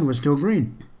blood was still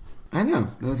green. I know.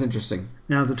 That was interesting.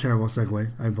 That was a terrible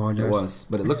segue. I apologize. It was,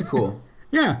 but it looked cool.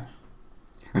 Yeah.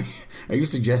 Are you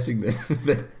suggesting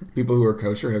that people who are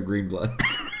kosher have green blood?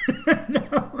 No,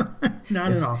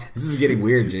 not at all. This is getting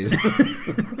weird, Jason.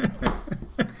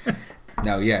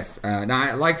 No, yes. No,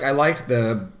 I liked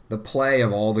the play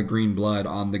of all the green blood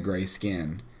on the gray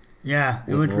skin. Yeah,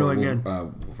 it looked really good.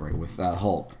 With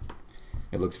Hulk.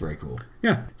 It looks very cool.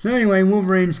 Yeah. So anyway,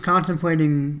 Wolverine's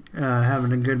contemplating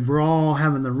having a good brawl,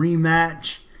 having the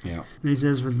rematch. Yeah. And he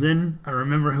says, but then I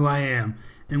remember who I am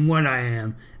and what I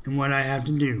am and what I have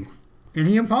to do. And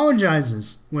he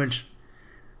apologizes, which,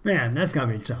 man, that's got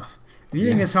to be tough. If you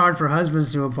think it's hard for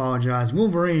husbands to apologize,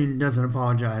 Wolverine doesn't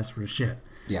apologize for shit.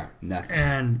 Yeah, nothing.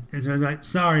 And so he's like,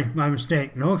 sorry, my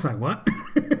mistake. And Hulk's like, what?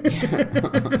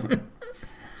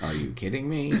 Are you kidding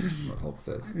me? What Hulk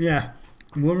says. Yeah.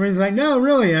 And Wolverine's like, no,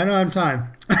 really, I don't have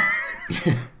time.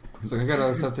 He's like, I got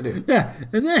other stuff to do. Yeah.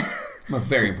 And then... I'm a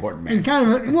very important man. And kind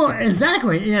of, well,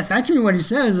 exactly. Yes, actually what he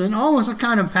says, and almost a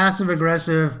kind of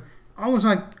passive-aggressive, almost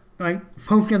like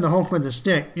poking the Hulk with a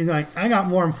stick. He's like, I got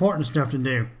more important stuff to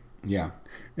do. Yeah.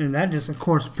 And that just, of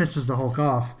course, pisses the Hulk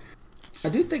off. I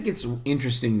do think it's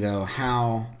interesting, though,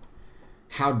 how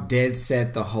dead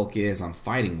set the Hulk is on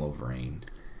fighting Wolverine.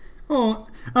 Oh,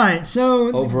 all right,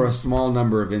 so... Over a small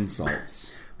number of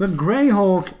insults. But Grey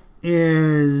Hulk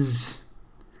is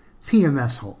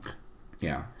PMS Hulk.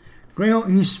 Yeah. Grey Hulk,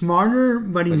 he's smarter,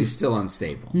 but he's still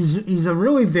unstable. He's a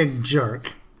really big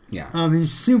jerk. Yeah.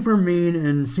 He's super mean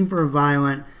and super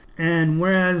violent. And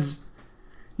whereas,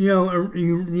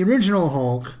 the original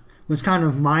Hulk was kind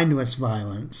of mindless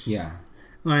violence. Yeah.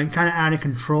 Like, kind of out of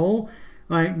control.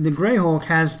 Like, the Grey Hulk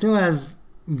still has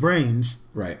brains.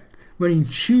 Right. But he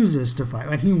chooses to fight.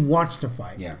 Like, he wants to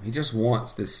fight. Yeah. He just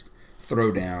wants this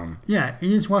throwdown. Yeah. He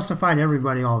just wants to fight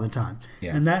everybody all the time.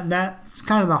 Yeah. And that's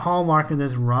kind of the hallmark of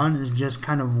this run, is just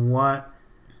kind of what...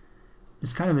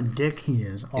 It's kind of a dick he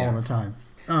is all the time.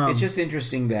 It's just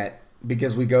interesting that,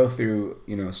 because we go through,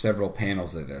 several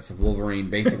panels of this, of Wolverine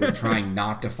basically trying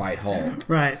not to fight Hulk.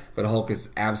 Right. But Hulk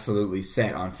is absolutely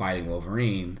set on fighting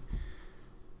Wolverine.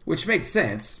 Which makes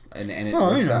sense, and it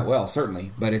works out well,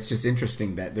 certainly. But it's just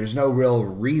interesting that there's no real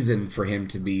reason for him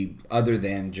to be other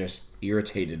than just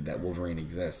irritated that Wolverine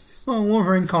exists. Well,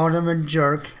 Wolverine called him a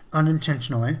jerk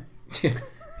unintentionally.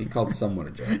 He called someone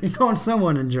a jerk. He called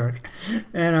someone a jerk.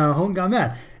 And Hulk got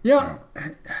mad.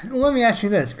 Let me ask you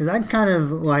this, because I'd kind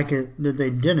of like it that they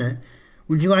didn't.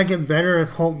 Would you like it better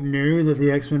if Hulk knew that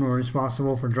the X-Men were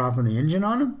responsible for dropping the engine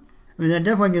on him? I mean, that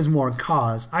definitely gives more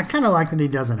cause. I kind of like that he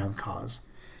doesn't have cause.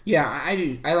 Yeah, I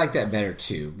do. I like that better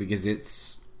too, because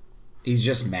he's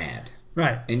just mad.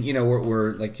 Right. And,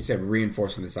 we're like you said,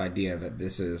 reinforcing this idea that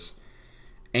this is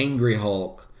angry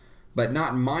Hulk, but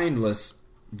not mindless,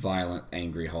 violent,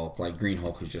 angry Hulk, like Green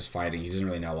Hulk who's just fighting. He doesn't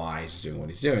really know why. He's just doing what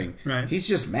he's doing. Right. He's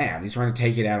just mad. He's trying to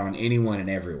take it out on anyone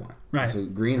and everyone. Right. So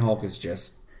Green Hulk is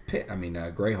just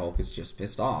Gray Hulk is just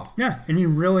pissed off. Yeah, and he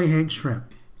really hates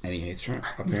shrimp. And he hates shrimp.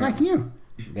 Apparently. He's like you.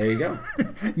 There you go.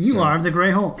 You are the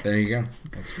Gray Hulk. There you go.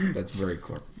 That's very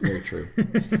clear. Very true.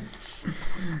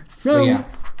 So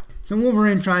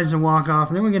Wolverine tries to walk off,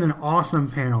 and then we get an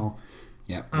awesome panel.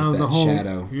 Yeah, of the whole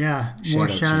shadow. Yeah, more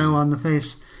shadow on the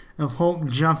face of Hulk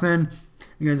jumping.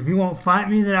 He goes, "If you won't fight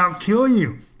me, then I'll kill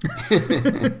you."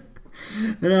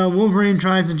 And Wolverine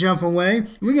tries to jump away.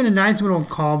 We get a nice little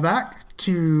callback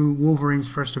to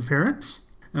Wolverine's first appearance.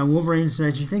 Wolverine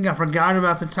says, "You think I forgot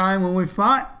about the time when we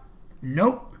fought?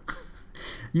 Nope.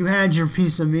 You had your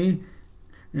piece of me."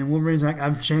 And Wolverine's like,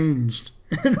 "I've changed."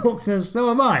 And Hulk says,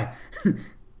 "So am I.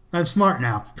 I'm smart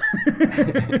now."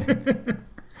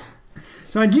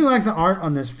 So I do like the art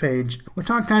on this page. We'll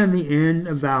talk kind of the end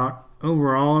about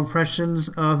overall impressions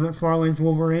of McFarlane's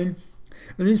Wolverine.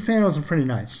 But these panels are pretty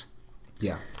nice.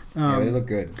 Yeah. They look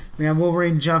good. We have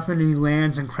Wolverine jumping, he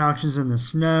lands and crouches in the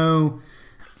snow.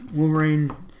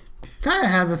 Wolverine kind of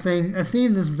has a theme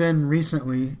that's been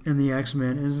recently in the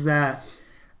X-Men is that,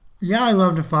 I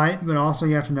love to fight, but also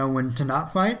you have to know when to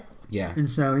not fight. Yeah.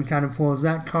 And so he kind of pulls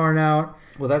that card out.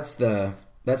 Well, that's the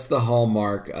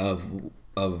hallmark of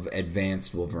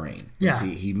advanced Wolverine. Yeah.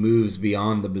 He moves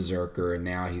beyond the Berserker, and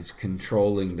now he's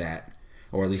controlling that,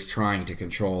 or at least trying to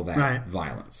control that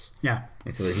violence. Yeah.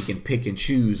 And so that he can pick and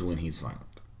choose when he's violent.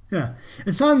 Yeah.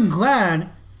 And so I'm glad...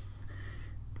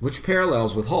 Which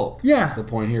parallels with Hulk. Yeah. The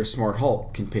point here, smart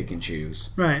Hulk can pick and choose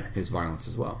his violence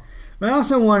as well. But I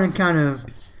also want to kind of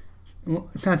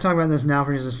talk about this now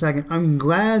for just a second. I'm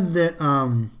glad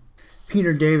that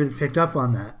Peter David picked up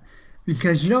on that,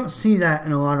 because you don't see that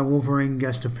in a lot of Wolverine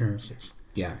guest appearances.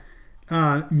 Yeah.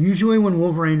 Usually when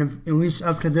Wolverine, at least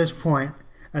up to this point,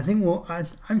 I think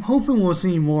I'm hoping we'll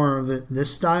see more of it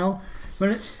this style,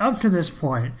 but up to this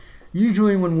point,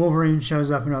 usually when Wolverine shows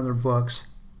up in other books,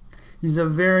 he's a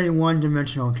very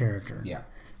one-dimensional character. Yeah.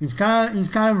 He's kind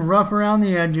of rough around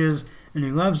the edges, and he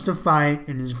loves to fight,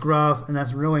 and he's gruff, and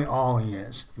that's really all he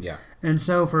is. Yeah. And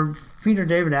so for Peter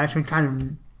David to actually kind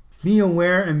of be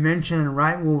aware and mention and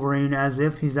write Wolverine as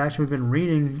if he's actually been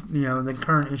reading, the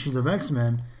current issues of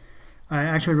X-Men, I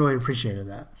actually really appreciated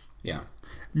that. Yeah.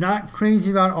 Not crazy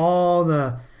about all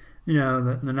the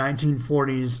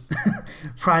 1940s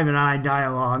private eye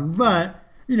dialogue, but...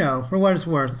 for what it's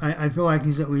worth, I feel like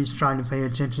he's at least trying to pay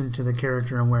attention to the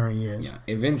character and where he is. Yeah,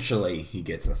 eventually he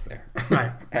gets us there.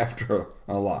 Right. After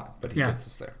a lot, but he gets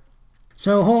us there.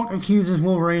 So Hulk accuses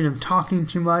Wolverine of talking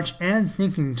too much and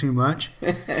thinking too much.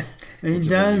 And he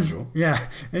does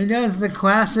the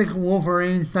classic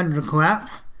Wolverine thunderclap,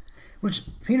 which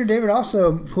Peter David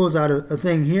also pulls out a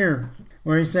thing here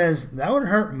where he says, "That would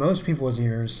hurt most people's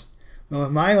ears. But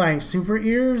with my super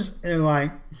ears,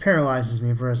 it paralyzes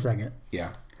me for a second."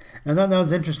 Yeah. And I thought that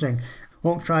was interesting.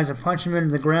 Hulk tries to punch him into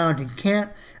the ground. He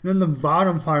can't. And then the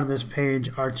bottom part of this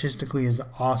page artistically is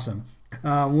awesome.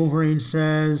 Wolverine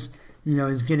says,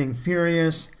 he's getting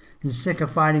furious. He's sick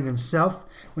of fighting himself,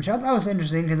 which I thought was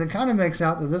interesting because it kind of makes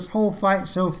out that this whole fight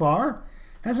so far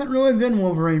hasn't really been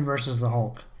Wolverine versus the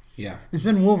Hulk. Yeah. It's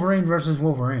been Wolverine versus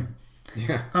Wolverine.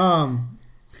 Yeah.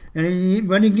 But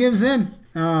he gives in.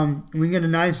 We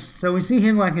get so we see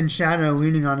him in shadow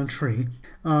leaning on a tree.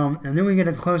 And then we get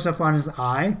a close-up on his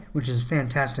eye, which is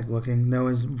fantastic looking, though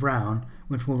it's brown,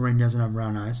 which Wolverine doesn't have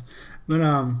brown eyes. But,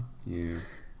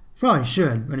 probably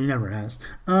should, but he never has.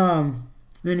 Then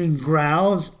he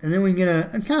growls, and then we get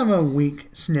a kind of a weak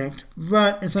snicked,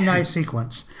 but it's a nice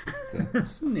sequence. It's a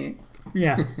snick.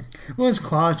 Yeah. Well, his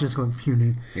claws just look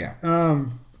puny. Yeah.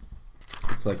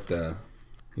 It's like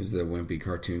who's the wimpy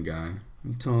cartoon guy?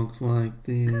 He talks like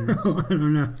this. I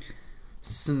don't know.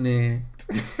 Snicked.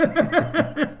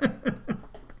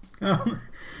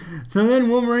 So then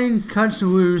Wolverine cuts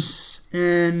loose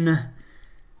in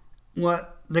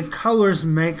what the colors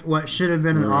make what should have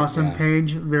been an awesome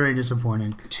page very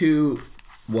disappointing. Two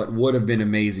what would have been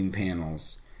amazing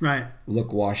panels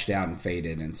look washed out and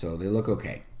faded, and so they look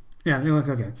okay. Yeah, they look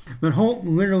okay. But Hulk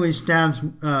literally stabs,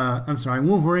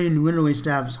 Wolverine literally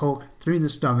stabs Hulk through the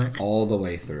stomach. All the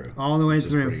way through. All the way which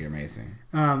through. Is pretty amazing.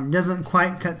 Doesn't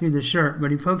quite cut through the shirt, but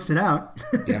he pokes it out.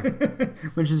 Yeah.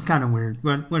 Which is kind of weird,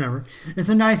 but whatever. It's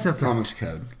a nice effect. Comics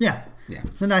code. Yeah.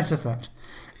 It's a nice effect.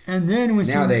 And then we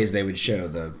Nowadays they would show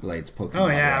the blades poking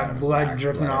out of his blood back,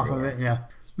 dripping off of it, yeah.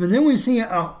 But then we see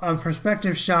a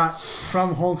perspective shot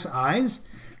from Hulk's eyes.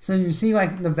 So you see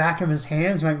like the back of his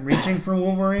hands like reaching for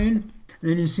Wolverine.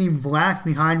 Then you see black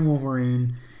behind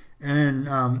Wolverine. And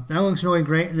that looks really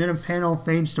great. And then a panel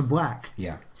fades to black.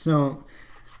 Yeah. So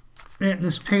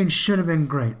this page should have been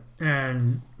great.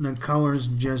 And the colors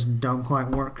just don't quite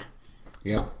work.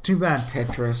 Yep. Too bad.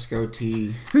 Petra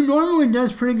Scotty, who normally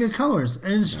does pretty good colors.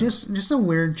 And it's just a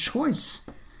weird choice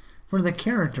for the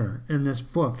character in this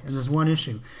book, in this one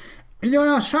issue. You know,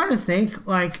 I was trying to think,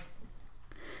 like,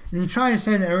 you try to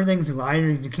say that everything's lighter,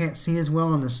 you can't see as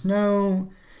well in the snow.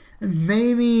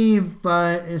 Maybe,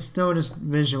 but it still just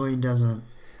visually doesn't.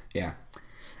 Yeah.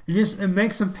 It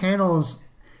makes the panels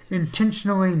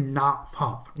intentionally not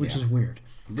pop, which is weird.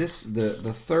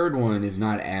 The third one is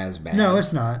not as bad. No,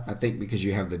 it's not. I think because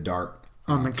you have the dark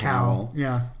on the cowl.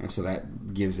 Yeah. And so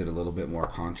that gives it a little bit more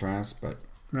contrast, but...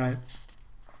 Right.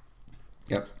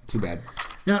 Yep, too bad.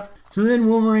 Yep. So then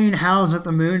Wolverine howls at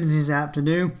the moon, as he's apt to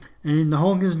do, and the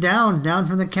Hulk is down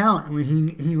for the count.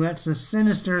 He lets a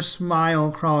sinister smile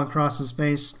crawl across his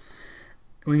face.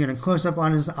 We get a close-up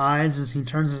on his eyes as he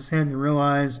turns his head and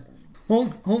realize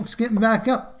Hulk's getting back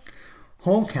up.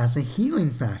 Hulk has a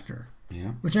healing factor.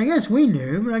 Yeah. Which I guess we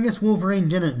knew, but I guess Wolverine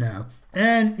didn't know.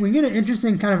 And we get an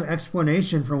interesting kind of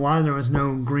explanation for why there was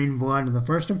no green blood in the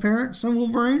first appearance of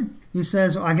Wolverine. He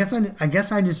says, I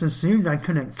guess I just assumed I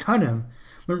couldn't cut him,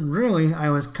 but really I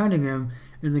was cutting him,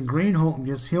 and the Green Hulk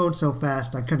just healed so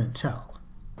fast I couldn't tell.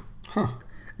 Huh.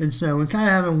 And so we kind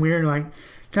of have a weird, like,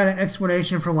 kind of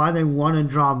explanation for why they want to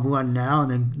draw blood now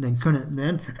and they couldn't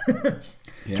then.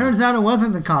 Yeah. Turns out it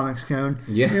wasn't the comics code.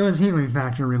 Yeah. It was healing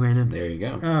factor related. There you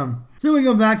go. Then we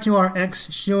go back to our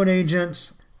ex-SHIELD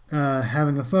agents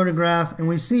having a photograph, and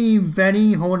we see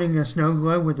Betty holding a snow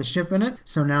globe with a ship in it.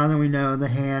 So now that we know the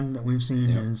hand that we've seen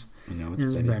is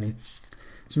Betty.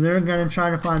 So they're going to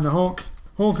try to find the Hulk.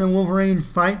 Hulk and Wolverine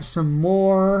fight some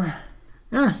more.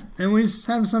 Yeah, and we just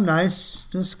have some nice,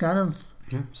 just kind of...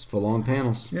 Yeah, just full-on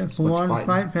panels. Yeah, full-on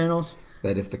fight panels.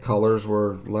 That if the colors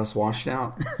were less washed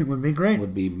out... it would be great.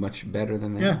 Would be much better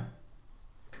than that. Yeah.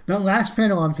 The last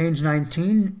panel on page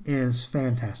 19 is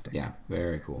fantastic. Yeah,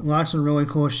 very cool. Lots of really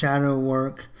cool shadow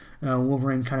work.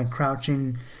 Wolverine kind of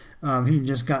crouching. He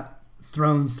just got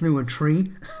thrown through a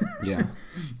tree. Yeah.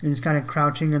 And he's kind of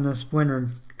crouching in the splintered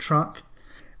truck.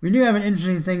 We do have an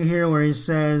interesting thing here where he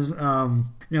says,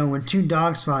 when two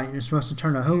dogs fight, you're supposed to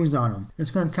turn a hose on them.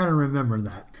 It's going to kind of remember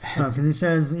that. Because he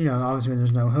says, obviously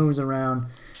there's no hose around,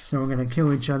 so we're going to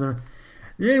kill each other.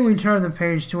 Then we turn the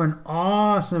page to an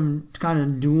awesome kind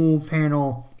of dual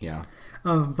panel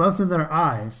of both of their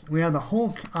eyes. We have the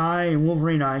Hulk eye and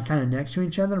Wolverine eye kind of next to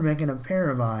each other, making a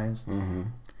pair of eyes. Mm-hmm.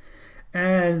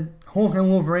 And Hulk and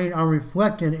Wolverine are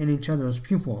reflected in each other's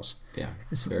pupils. Yeah,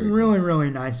 it's a really, really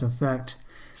nice effect.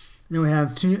 Then we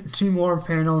have two more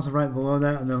panels right below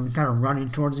that, and them kind of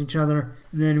running towards each other.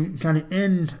 And then we kind of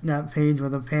end that page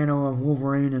with a panel of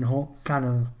Wolverine and Hulk kind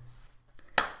of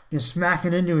just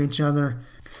smacking into each other.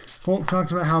 Hulk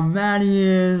talks about how mad he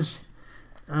is,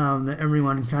 that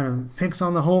everyone kind of picks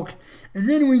on the Hulk. And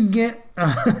then we get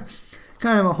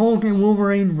kind of a Hulk and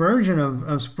Wolverine version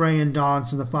of spraying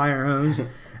dogs with a fire hose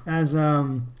as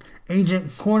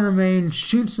Agent Quartermain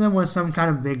shoots them with some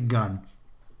kind of big gun.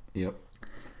 Yep.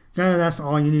 Kind of that's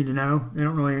all you need to know. They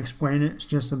don't really explain it. It's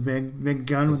just a big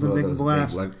gun with a big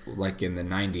blast. Like in the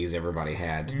 90s, everybody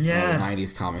had. Yes. The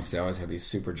 90s comics, they always had these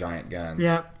super giant guns.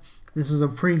 Yep. This is a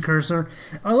precursor.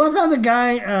 I love how the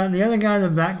other guy in the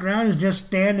background is just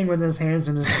standing with his hands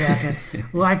in his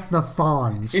jacket like the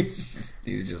fawns.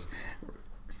 He's just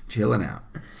chilling out.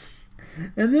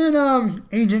 And then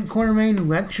Agent Quartermain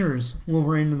lectures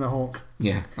Wolverine and the Hulk.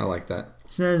 Yeah, I like that.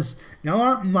 Says, "You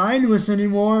aren't mindless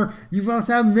anymore. You both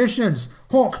have missions.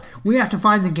 Hulk, we have to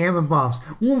find the Gamma Bombs.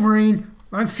 Wolverine,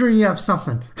 I'm sure you have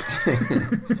something."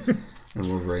 And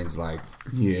Wolverine's like,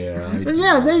 yeah.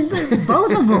 Yeah, they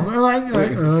both of them are like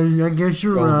I guess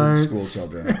you're right. School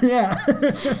children. Yeah.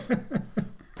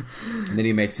 And then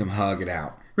he makes them hug it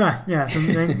out. Right, yeah. So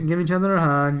they give each other a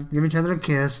hug, give each other a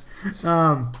kiss.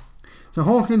 So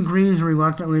Hulk agrees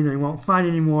reluctantly that he won't fight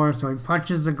anymore, so he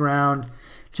punches the ground,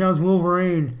 tells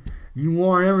Wolverine, "You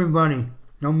warn everybody,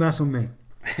 don't mess with me."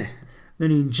 Then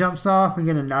he jumps off. We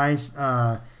get a nice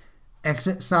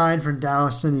exit sign for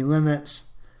Dallas City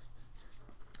Limits.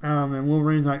 And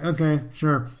Wolverine's like, okay,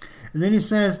 sure. And then he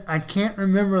says, I can't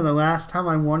remember the last time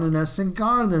I wanted a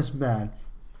cigar this bad.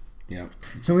 Yep.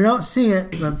 So we don't see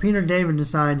it, but Peter David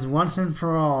decides once and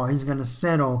for all he's going to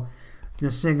settle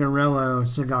the Cigarillo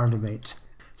cigar debate.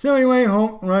 So anyway,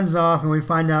 Hulk runs off, and we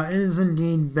find out it is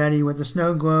indeed Betty with the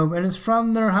snow globe, and it's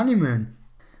from their honeymoon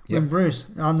with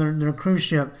Bruce on their cruise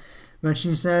ship. But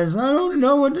she says, I don't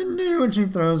know what to do, and she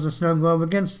throws the snow globe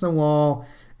against the wall.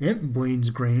 It bleeds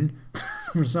green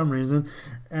for some reason.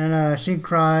 And she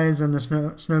cries, and the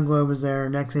snow globe is there.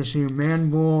 Next issue, Man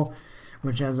Bull,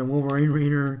 which has a Wolverine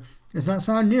reader. It's not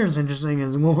sound near as interesting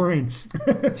as Wolverine.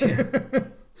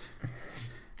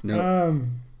 No.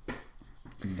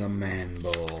 The Man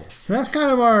Bull. So that's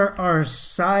kind of our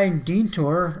side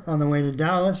detour on the way to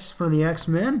Dallas for the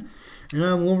X-Men.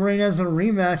 And Wolverine has a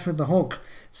rematch with the Hulk.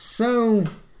 So,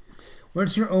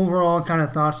 what's your overall kind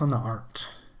of thoughts on the art?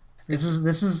 This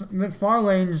is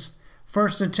McFarlane's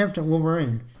first attempt at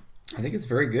Wolverine. I think it's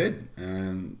very good.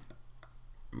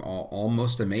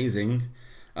 Almost amazing.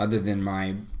 Other than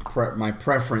my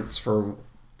preference for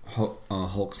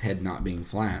Hulk's head not being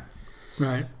flat.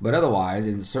 Right. But otherwise,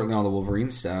 and certainly all the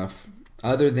Wolverine stuff,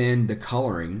 other than the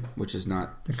coloring, which is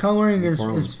not the coloring is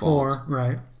fault, poor,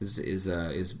 right?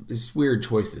 Is weird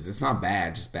choices. It's not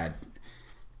bad, just bad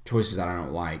choices that I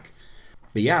don't like.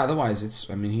 But yeah, otherwise,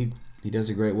 he does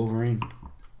a great Wolverine,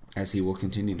 as he will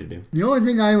continue to do. The only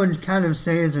thing I would kind of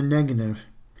say is a negative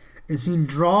is he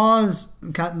draws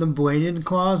the bladed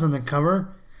claws on the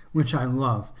cover, which I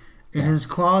love. And his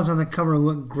claws on the cover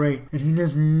look great. And he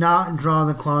does not draw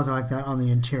the claws like that on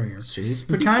the interior. He's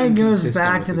pretty he kind of goes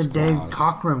back to the claws. Dave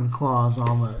Cockrum claws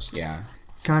almost. Yeah.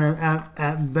 Kind of,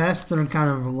 at best, they're kind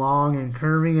of long and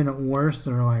curvy, and at worst,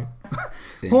 they're like...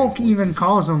 Hulk even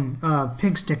calls them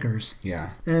pig stickers.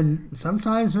 Yeah. And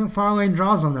sometimes McFarlane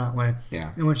draws them that way. Yeah.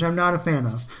 Which I'm not a fan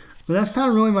of. But that's kind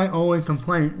of really my only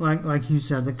complaint, like you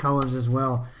said, the colors as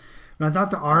well. But I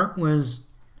thought the art was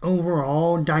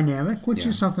overall dynamic, which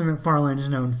is something McFarlane is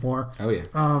known for. Oh,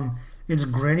 yeah. It's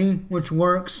gritty, which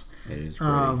works. It is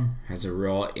gritty. Has a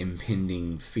real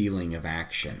impending feeling of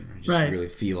action. You just really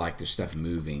feel like there's stuff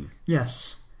moving.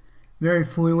 Yes. Very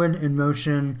fluid in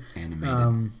motion.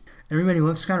 Animated. Everybody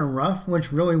looks kind of rough,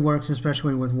 which really works,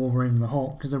 especially with Wolverine and the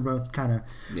Hulk, because they're both kind of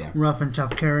rough and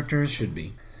tough characters. Should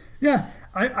be. Yeah,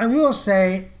 I will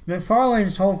say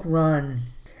McFarlane's Hulk run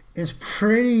is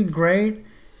pretty great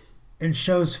and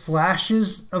shows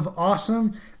flashes of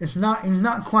awesome. He's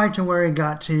not quite to where he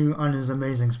got to on his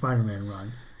Amazing Spider-Man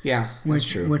run. Yeah, that's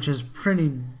true. Which is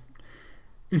pretty.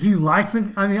 If you like,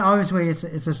 obviously it's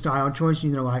a style choice.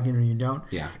 You either like it or you don't.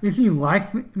 Yeah. If you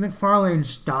like McFarlane's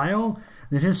style,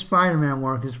 then his Spider-Man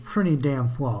work is pretty damn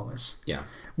flawless. Yeah.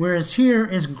 Whereas here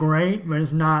is great, but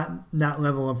it's not that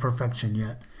level of perfection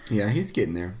yet. Yeah, he's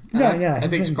getting there. I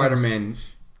think Spider-Man.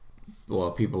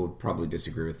 Well, people would probably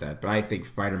disagree with that, but I think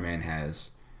Spider-Man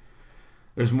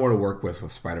there's more to work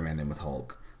with Spider-Man than with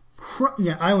Hulk.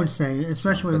 Yeah, I would say,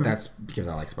 especially. But that's because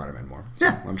I like Spider-Man more. So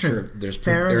yeah, I'm sure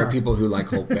there are people who like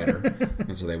Hulk better,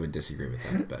 and so they would disagree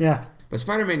with that. But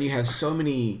Spider-Man, you have so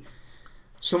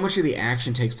much of the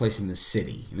action takes place in the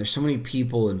city, and there's so many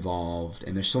people involved,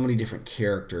 and there's so many different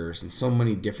characters, and so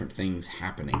many different things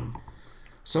happening.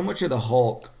 So much of the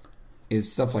Hulk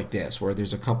is stuff like this, where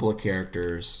there's a couple of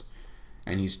characters,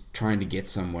 and he's trying to get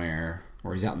somewhere,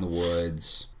 or he's out in the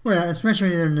woods. Well, yeah,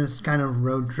 especially in this kind of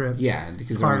road trip. Yeah,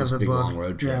 because they're on this big, long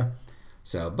road trip. Yeah.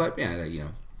 So, but,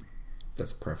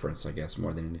 that's preference, I guess,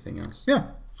 more than anything else. Yeah.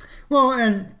 Well,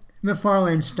 and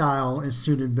McFarlane's style is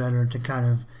suited better to kind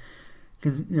of...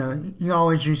 Because, you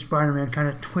always use Spider-Man kind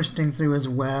of twisting through his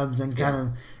webs and kind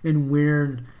of in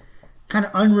weird, kind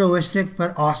of unrealistic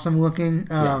but awesome-looking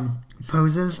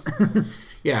poses.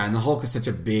 Yeah, and the Hulk is such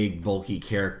a big, bulky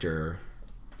character.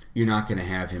 You're not going to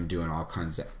have him doing all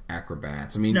kinds of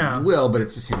acrobats. You will, but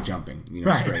it's just him jumping,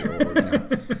 straight over.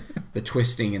 The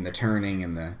twisting and the turning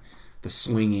and the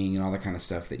swinging and all that kind of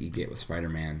stuff that you get with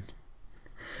Spider-Man.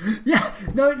 Yeah,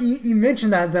 no, you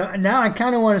mentioned that though. Now I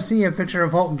kind of want to see a picture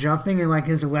of Hulk jumping and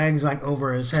his legs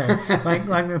over his head, like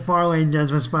McFarlane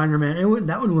does with Spider-Man.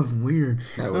 That would look weird.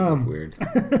 That would look weird.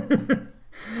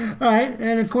 All right,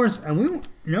 and of course,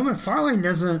 McFarlane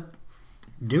doesn't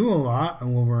do a lot of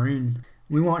Wolverine.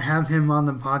 We won't have him on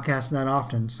the podcast that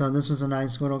often, so this is a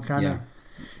nice little kind of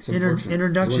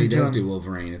introduction. When he does do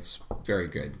Wolverine, it's very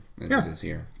good as it is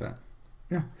here. But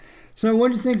yeah. So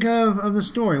what do you think of the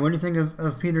story? What do you think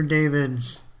of Peter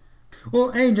David's...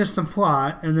 Well, just the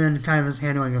plot, and then kind of his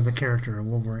handling of the character of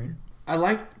Wolverine. I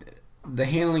like the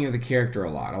handling of the character a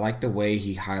lot. I like the way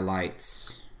he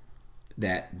highlights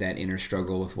that inner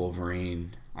struggle with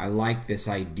Wolverine. I like this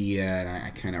idea, and I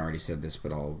kind of already said this,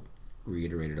 but I'll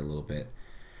reiterate it a little bit.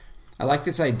 I like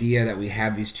this idea that we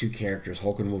have these two characters,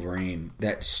 Hulk and Wolverine,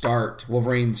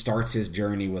 Wolverine starts his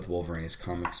journey with Wolverine, his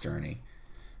comics journey.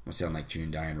 I'm going to sound like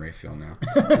June Diane Raphael now.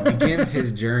 He begins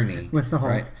his journey with the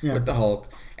Hulk. Right? Yeah. With the Hulk.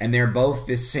 And they're both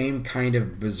this same kind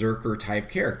of berserker type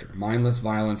character. Mindless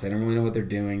violence. They don't really know what they're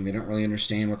doing. They don't really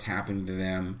understand what's happening to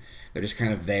them. They're just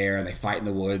kind of there, and they fight in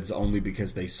the woods only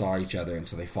because they saw each other, and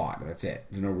so they fought. That's it.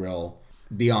 There's no real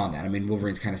beyond that. I mean,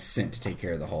 Wolverine's kind of sent to take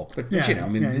care of the Hulk. But you know, I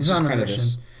mean, it's just kind of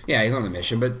this... Yeah, he's on a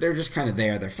mission, but they're just kind of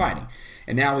there. They're fighting.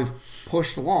 And now we've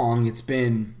pushed along. It's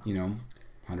been,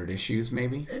 100 issues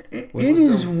maybe? It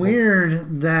is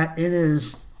weird that it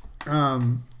is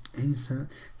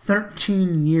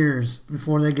 13 years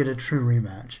before they get a true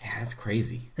rematch. Yeah, that's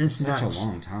crazy. It's such nuts. A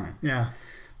long time. Yeah.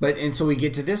 And so we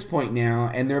get to this point now,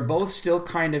 and they're both still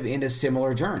kind of in a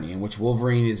similar journey in which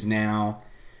Wolverine is now,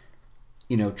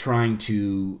 trying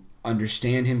to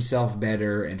understand himself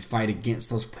better and fight against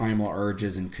those primal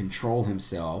urges and control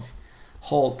himself.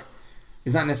 Hulk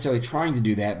is not necessarily trying to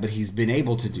do that, but he's been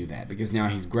able to do that because now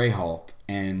he's Grey Hulk,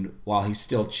 and while he's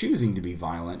still choosing to be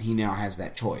violent, he now has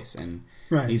that choice, and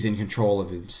he's in control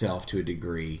of himself to a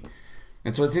degree.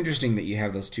 And so it's interesting that you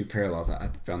have those two parallels.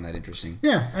 I found that interesting.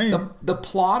 Yeah. The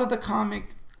plot of the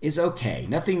comic is okay.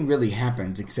 Nothing really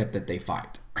happens except that they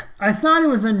fight. I thought it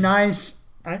was a nice...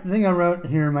 I think I wrote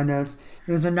here in my notes.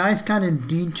 It was a nice kind of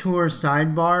detour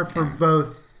sidebar for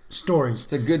both stories.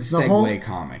 It's a good segue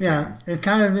comic. Yeah, it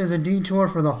kind of is a detour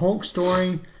for the Hulk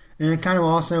story, and it kind of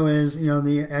also is,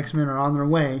 the X-Men are on their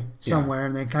way somewhere,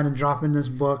 and they kind of drop in this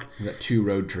book. We've got 2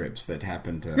 road trips that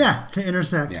happen to... Yeah, to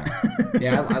intersect.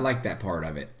 Yeah, I like that part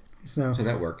of it. So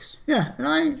that works. Yeah, and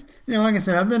I, like I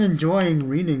said, I've been enjoying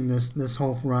reading this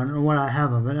Hulk run, or what I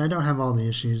have of it. I don't have all the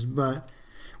issues, but...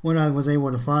 what I was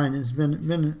able to find, it's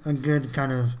been a good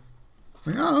kind of,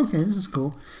 this is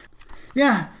cool.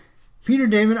 Yeah, Peter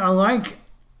David, I like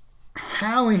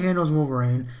how he handles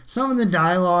Wolverine. Some of the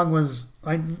dialogue was,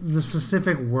 like, the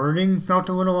specific wording felt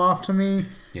a little off to me.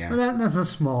 Yeah. But that's a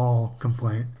small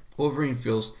complaint. Wolverine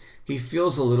feels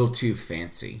a little too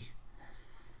fancy.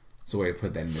 That's the way to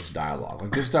put that in this dialogue.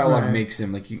 Like, this dialogue makes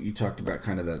him, like you talked about,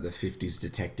 kind of the 50s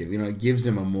detective. It gives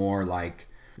him a more, like,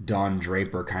 Don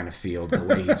Draper kind of feel the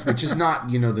way which is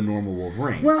not, the normal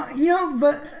Wolverine. Well,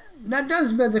 but that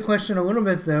does beg the question a little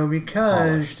bit, though, because...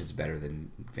 polished is better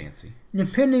than fancy.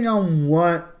 Depending on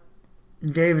what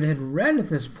David had read at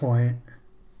this point,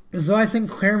 as though I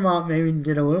think Claremont maybe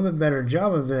did a little bit better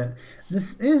job of it,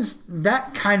 this is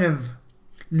that kind of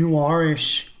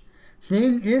noirish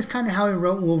thing is kind of how he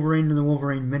wrote Wolverine in the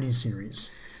Wolverine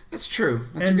miniseries. That's true.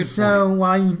 That's a good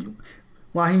point.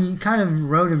 While he kind of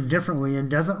wrote him differently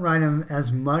and doesn't write him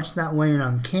as much that way in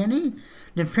Uncanny,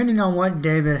 depending on what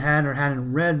David had or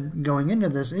hadn't read going into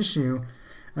this issue,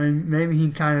 I mean, maybe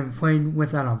he kind of played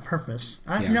with that on purpose.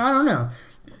 I don't know.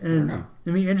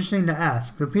 It'd be interesting to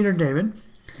ask. So, Peter David,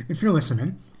 if you're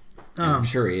listening... I'm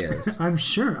sure he is. I'm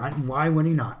sure. Why would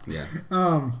he not? Yeah.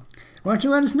 Why don't you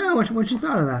let us know what you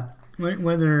thought of that?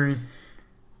 Whether...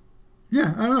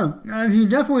 Yeah, I don't know. He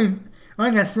definitely...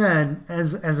 Like I said,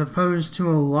 as opposed to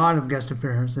a lot of guest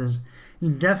appearances, he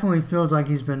definitely feels like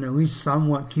he's been at least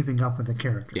somewhat keeping up with the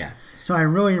character. Yeah. So I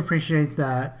really appreciate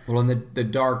that. Well, and the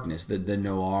darkness, the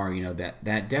noir,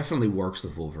 that definitely works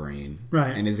with Wolverine.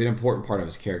 Right. And is an important part of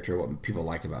his character, what people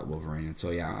like about Wolverine. And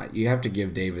so, yeah, you have to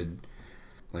give David,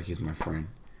 like he's my friend,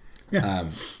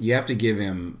 you have to give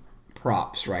him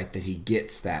props, right, that he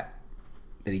gets that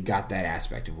he got that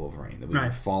aspect of Wolverine. That we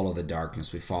follow the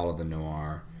darkness, we follow the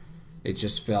noir. It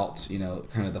just felt,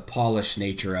 kind of the polished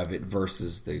nature of it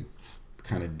versus the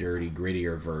kind of dirty,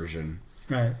 grittier version.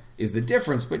 Right. Is the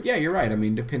difference. But yeah, you're right. I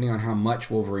mean, depending on how much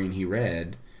Wolverine he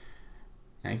read,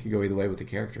 I could go either way with the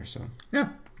character. So yeah,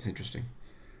 it's interesting.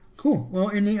 Cool. Well,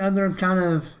 any other kind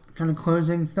of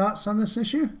closing thoughts on this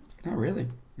issue? Not really.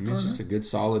 I mean, it's just a good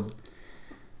solid.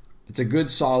 It's a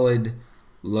good solid,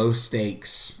 low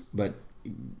stakes but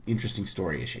interesting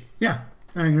story issue. Yeah,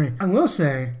 I agree. I will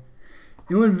say.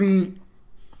 It would be,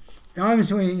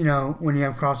 obviously, when you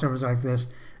have crossovers like this,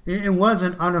 it was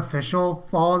an unofficial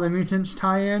Fall of the Mutants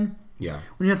tie-in. Yeah.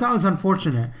 Which I thought was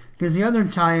unfortunate, because the other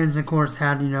tie-ins, of course,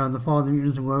 had, the Fall of the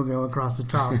Mutants logo across the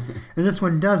top, and this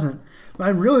one doesn't. But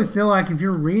I really feel like if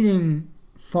you're reading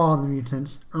Fall of the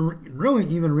Mutants, or really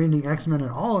even reading X-Men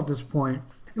at all at this point,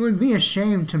 it would be a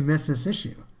shame to miss this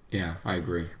issue. Yeah, I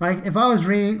agree. Like, if I was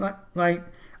reading, like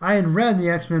I had read the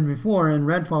X-Men before and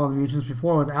read Fall of the Mutants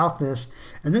before without this,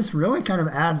 and this really kind of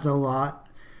adds a lot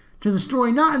to the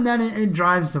story. Not in that it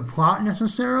drives the plot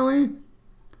necessarily,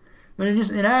 but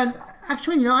it adds.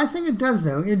 Actually, I think it does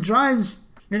though. It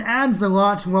adds a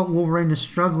lot to what Wolverine is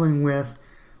struggling with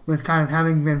kind of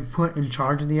having been put in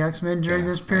charge of the X-Men during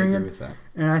this period. I agree with that.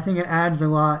 And I think it adds a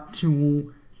lot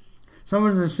to some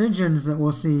of the decisions that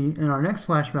we'll see in our next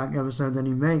flashback episode that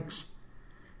he makes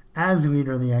as the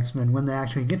leader of the X-Men when they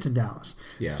actually get to Dallas.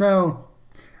 Yeah. So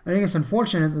I think it's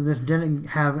unfortunate that this didn't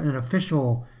have an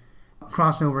official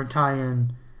crossover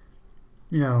tie-in,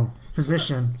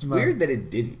 position. It's weird that it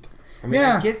didn't. I mean,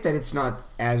 I get that it's not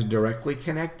as directly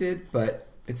connected, but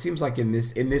it seems like in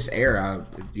this era,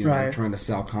 right, trying to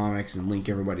sell comics and link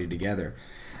everybody together.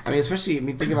 I mean,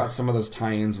 think about some of those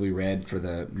tie-ins we read for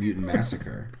the Mutant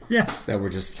Massacre. Yeah. That were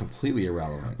just completely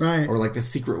irrelevant. Right. Or like the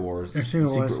Secret Wars.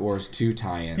 Secret Wars 2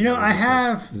 tie-ins. I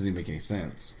have... doesn't even make any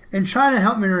sense. And try to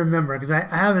help me remember, because I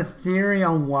have a theory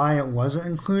on why it wasn't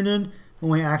included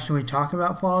when we actually talk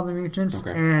about Fall of the Mutants.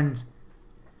 Okay. And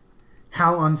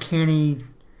how Uncanny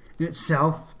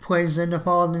itself plays into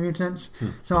Fall of the Mutants.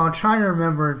 So I'll try to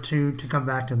remember to come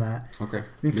back to that. Okay.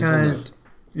 Because,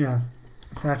 in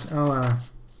fact, I'll...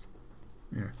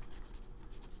 Yeah.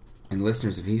 And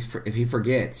listeners, if he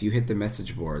forgets, you hit the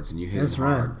message boards and you hit him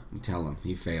hard and tell him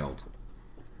he failed.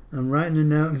 I'm writing a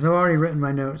note because I've already written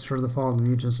my notes for the Fall of the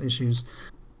Mutants issues.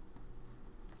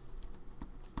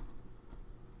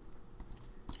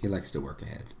 He likes to work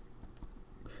ahead.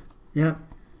 Yep.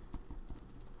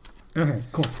 Okay,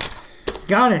 cool.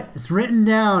 Got it. It's written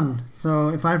down. So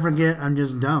if I forget, I'm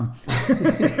just dumb,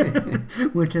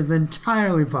 which is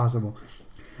entirely possible.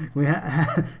 We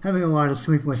having a lot of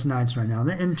sleepless nights right now.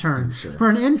 The intern, for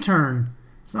an intern,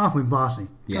 it's awfully bossy.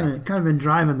 Yeah, kind of been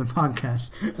driving the podcast.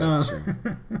 That's true.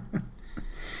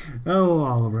 Oh,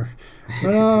 Oliver.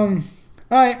 But, all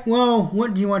right. Well,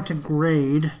 what do you want to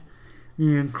grade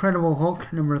the Incredible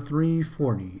Hulk number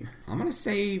 340? I'm gonna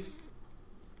say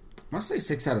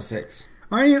 6 out of 6.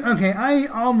 Are you okay? I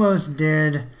almost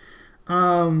did.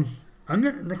 I'm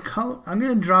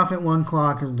gonna drop it one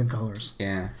claw because of the colors.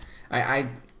 Yeah,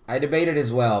 I debated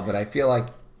as well, but I feel like...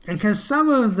 And because some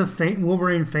of the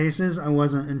Wolverine faces I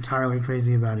wasn't entirely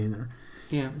crazy about either.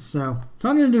 Yeah. So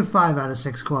I'm going to do 5 out of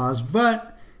 6 claws,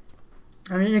 but,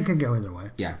 I mean, it could go either way.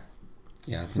 Yeah.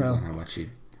 Yeah, it depends on how much you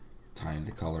tie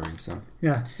into coloring, so...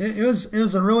 Yeah, it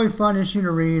was a really fun issue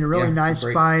to read, a really nice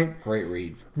fight. Great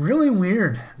read. Really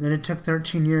weird that it took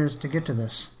 13 years to get to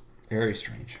this. Very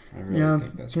strange. I really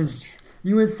think that's strange.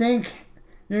 You would think...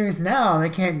 Because now they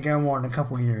can't go more than a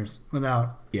couple of years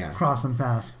without crossing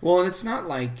paths. Well, and it's not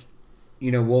like,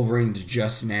 Wolverine's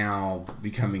just now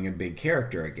becoming a big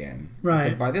character again. Right. It's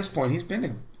like by this point, he's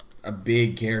been a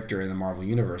big character in the Marvel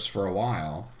Universe for a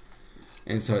while.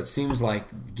 And so it seems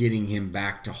like getting him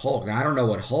back to Hulk. Now, I don't know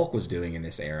what Hulk was doing in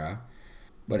this era,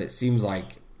 but it seems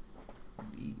like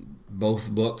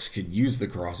both books could use the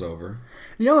crossover.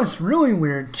 It's really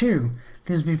weird, too,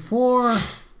 because before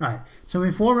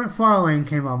McFarlane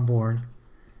came on board,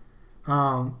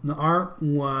 the art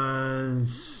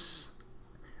was,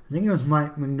 I think it was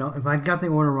Mike Mignola. If I got the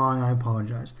order wrong, I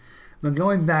apologize. But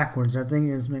going backwards, I think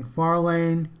it's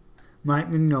McFarlane, Mike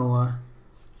Mignola,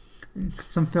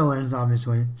 some fill-ins,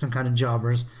 obviously, some kind of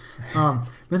jobbers. But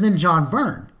then John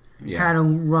Byrne had a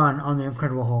run on the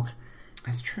Incredible Hulk.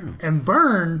 That's true. And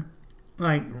Byrne,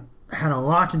 had a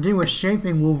lot to do with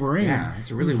shaping Wolverine. Yeah,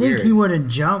 it's really weird. I think he would have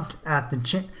jumped at the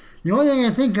The only thing I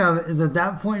think of is at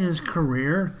that point in his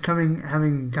career,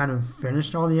 having kind of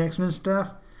finished all the X-Men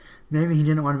stuff, maybe he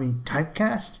didn't want to be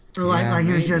typecast, or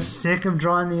he was just sick of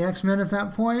drawing the X-Men at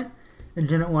that point and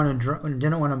didn't want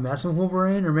to mess with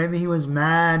Wolverine, or maybe he was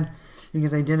mad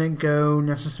because they didn't go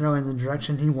necessarily in the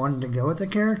direction he wanted to go with the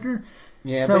character.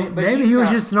 Yeah, so but maybe he was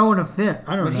just throwing a fit.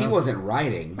 I don't know. But he wasn't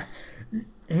writing.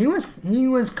 He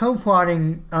was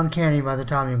co-plotting Uncanny by the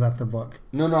time he left the book.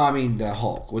 No, I mean the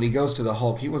Hulk. When he goes to the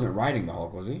Hulk, he wasn't writing the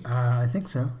Hulk, was he? I think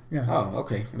so, yeah. Oh,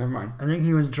 okay. Never mind. I think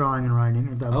he was drawing and writing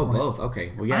at that point. Oh, both.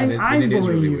 Okay. Well, yeah, then it is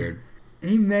really weird.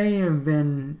 He may have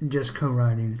been just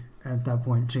co-writing at that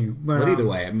point, too. But either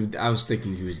way, I mean, I was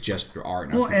thinking he was just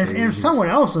art. And if someone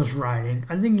else was writing,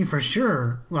 I think you for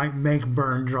sure, make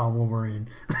Byrne draw Wolverine.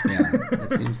 Yeah,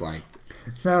 that seems like...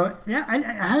 So, yeah, I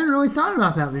hadn't really thought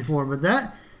about that before, but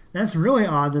that's really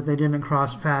odd that they didn't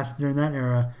cross paths during that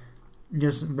era,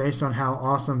 just based on how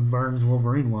awesome Byrne's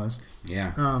Wolverine was.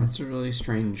 Yeah, that's a really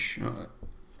strange... you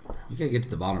gotta get to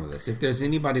the bottom of this. If there's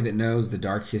anybody that knows the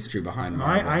dark history behind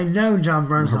Marvel... I know John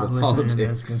Byrne's not listening to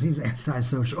this, because he's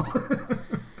antisocial.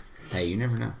 Hey, Hey, you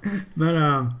never know.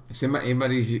 But if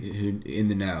anybody who in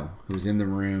the know, who's in the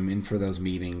room, in for those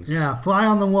meetings. Yeah, fly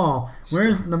on the wall.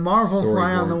 Where's the Marvel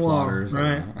fly on the wall? Plotters,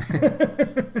 right.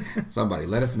 Somebody,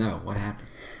 let us know what happened.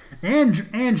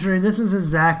 Andrew, this is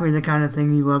exactly the kind of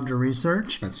thing you love to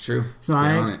research. That's true. So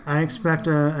I expect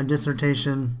a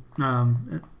dissertation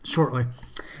shortly.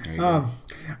 There you go. All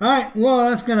right, well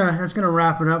that's gonna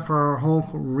wrap it up for our Hulk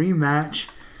rematch.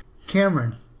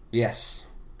 Cameron. Yes.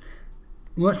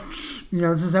 This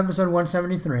is episode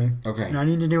 173. Okay. And I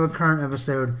need to do a current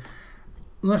episode.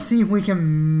 Let's see if we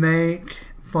can make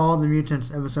Fall of the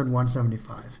Mutants episode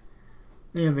 175.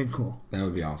 That'd be cool. That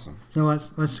would be awesome. So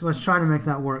let's try to make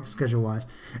that work schedule wise.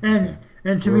 And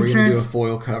to Were be we gonna do a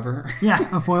foil cover? Yeah,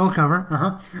 a foil cover.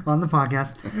 On the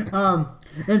podcast.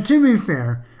 And to be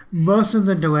fair, most of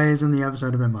the delays in the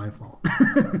episode have been my fault.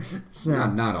 So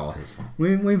not all his fault.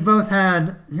 We've both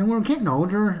had, we're getting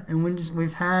older, and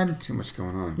we've had too much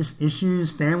going on. Just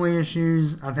issues, family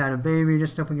issues. I've had a baby,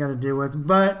 just stuff we got to deal with.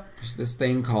 But there's this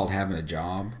thing called having a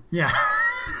job. Yeah.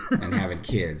 And having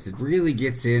kids. It really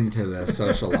gets into the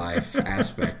social life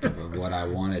aspect of what I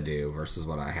want to do versus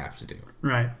what I have to do.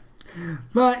 Right.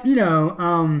 But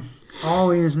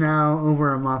Ollie is now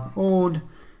over a month old.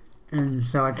 And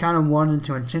so I kind of wanted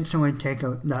to intentionally take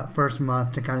that first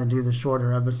month to kind of do the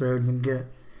shorter episodes and get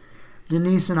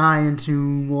Denise and I into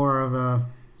more of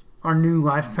our new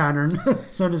life pattern,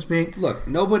 so to speak. Look,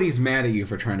 nobody's mad at you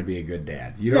for trying to be a good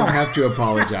dad. You don't have to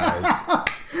apologize.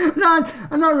 No,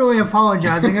 I'm not really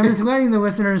apologizing. I'm just letting the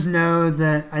listeners know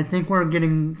that I think we're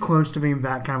getting close to being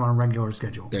back kind of on a regular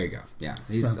schedule. There you go. Yeah.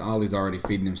 He's already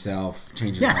feeding himself,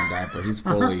 changing his own diaper. He's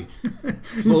fully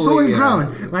He's fully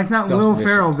grown. Like that Will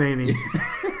Ferrell baby.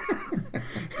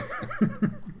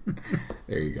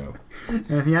 There you go.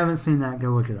 And if you haven't seen that, go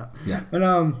look it up. Yeah. But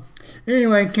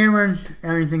anyway, Cameron,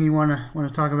 anything you want to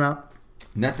talk about?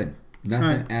 Nothing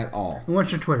at all. And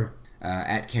what's your Twitter?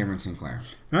 At Cameron Sinclair.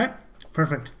 All right.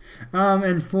 Perfect.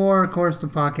 And for, of course, the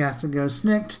podcast that goes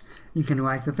Snicked, you can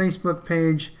like the Facebook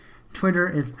page. Twitter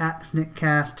is at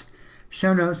SnickCast.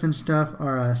 Show notes and stuff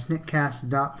are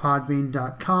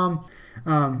snickcast.podbean.com.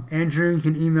 Andrew, you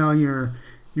can email your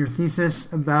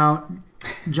thesis about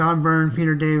John Byrne,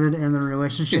 Peter David, and the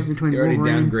relationship between Wolverine. You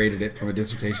already Wolverine. downgraded it from a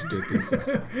dissertation to a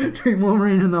thesis. Between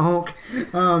Wolverine and the Hulk.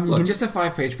 Look, just a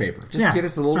 5-page paper. Just get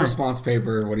us a little response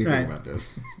paper. What do you think about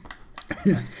this?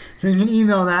 Yeah. So you can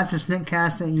email that to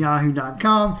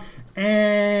snickcast@yahoo.com.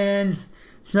 And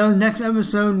so the next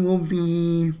episode will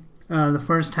be the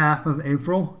first half of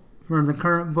April for the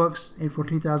current books, April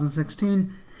 2016.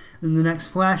 And the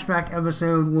next flashback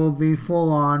episode will be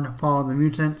full on Fall of the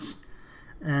Mutants.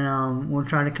 And we'll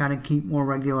try to kind of keep more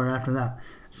regular after that.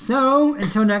 So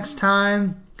until next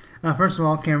time, first of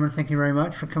all, Cameron, thank you very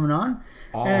much for coming on.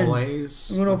 Always.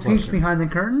 And a little peek behind the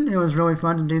curtain. It was really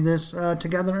fun to do this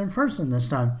together in person this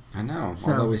time. I know.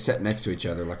 Although we sat next to each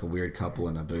other like a weird couple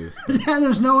in a booth. Yeah,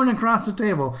 there's no one across the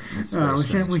table.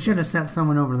 We should have sent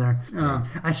someone over there.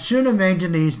 I should have made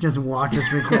Denise just watch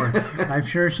us record. I'm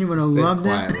sure she would have loved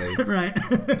quietly it. Right.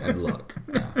 And look.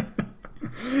 Yeah.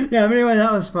 Yeah, but anyway,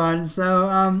 that was fun. So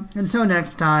until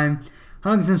next time,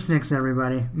 hugs and snicks,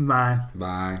 everybody. Bye.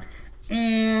 Bye.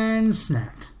 And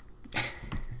snacked.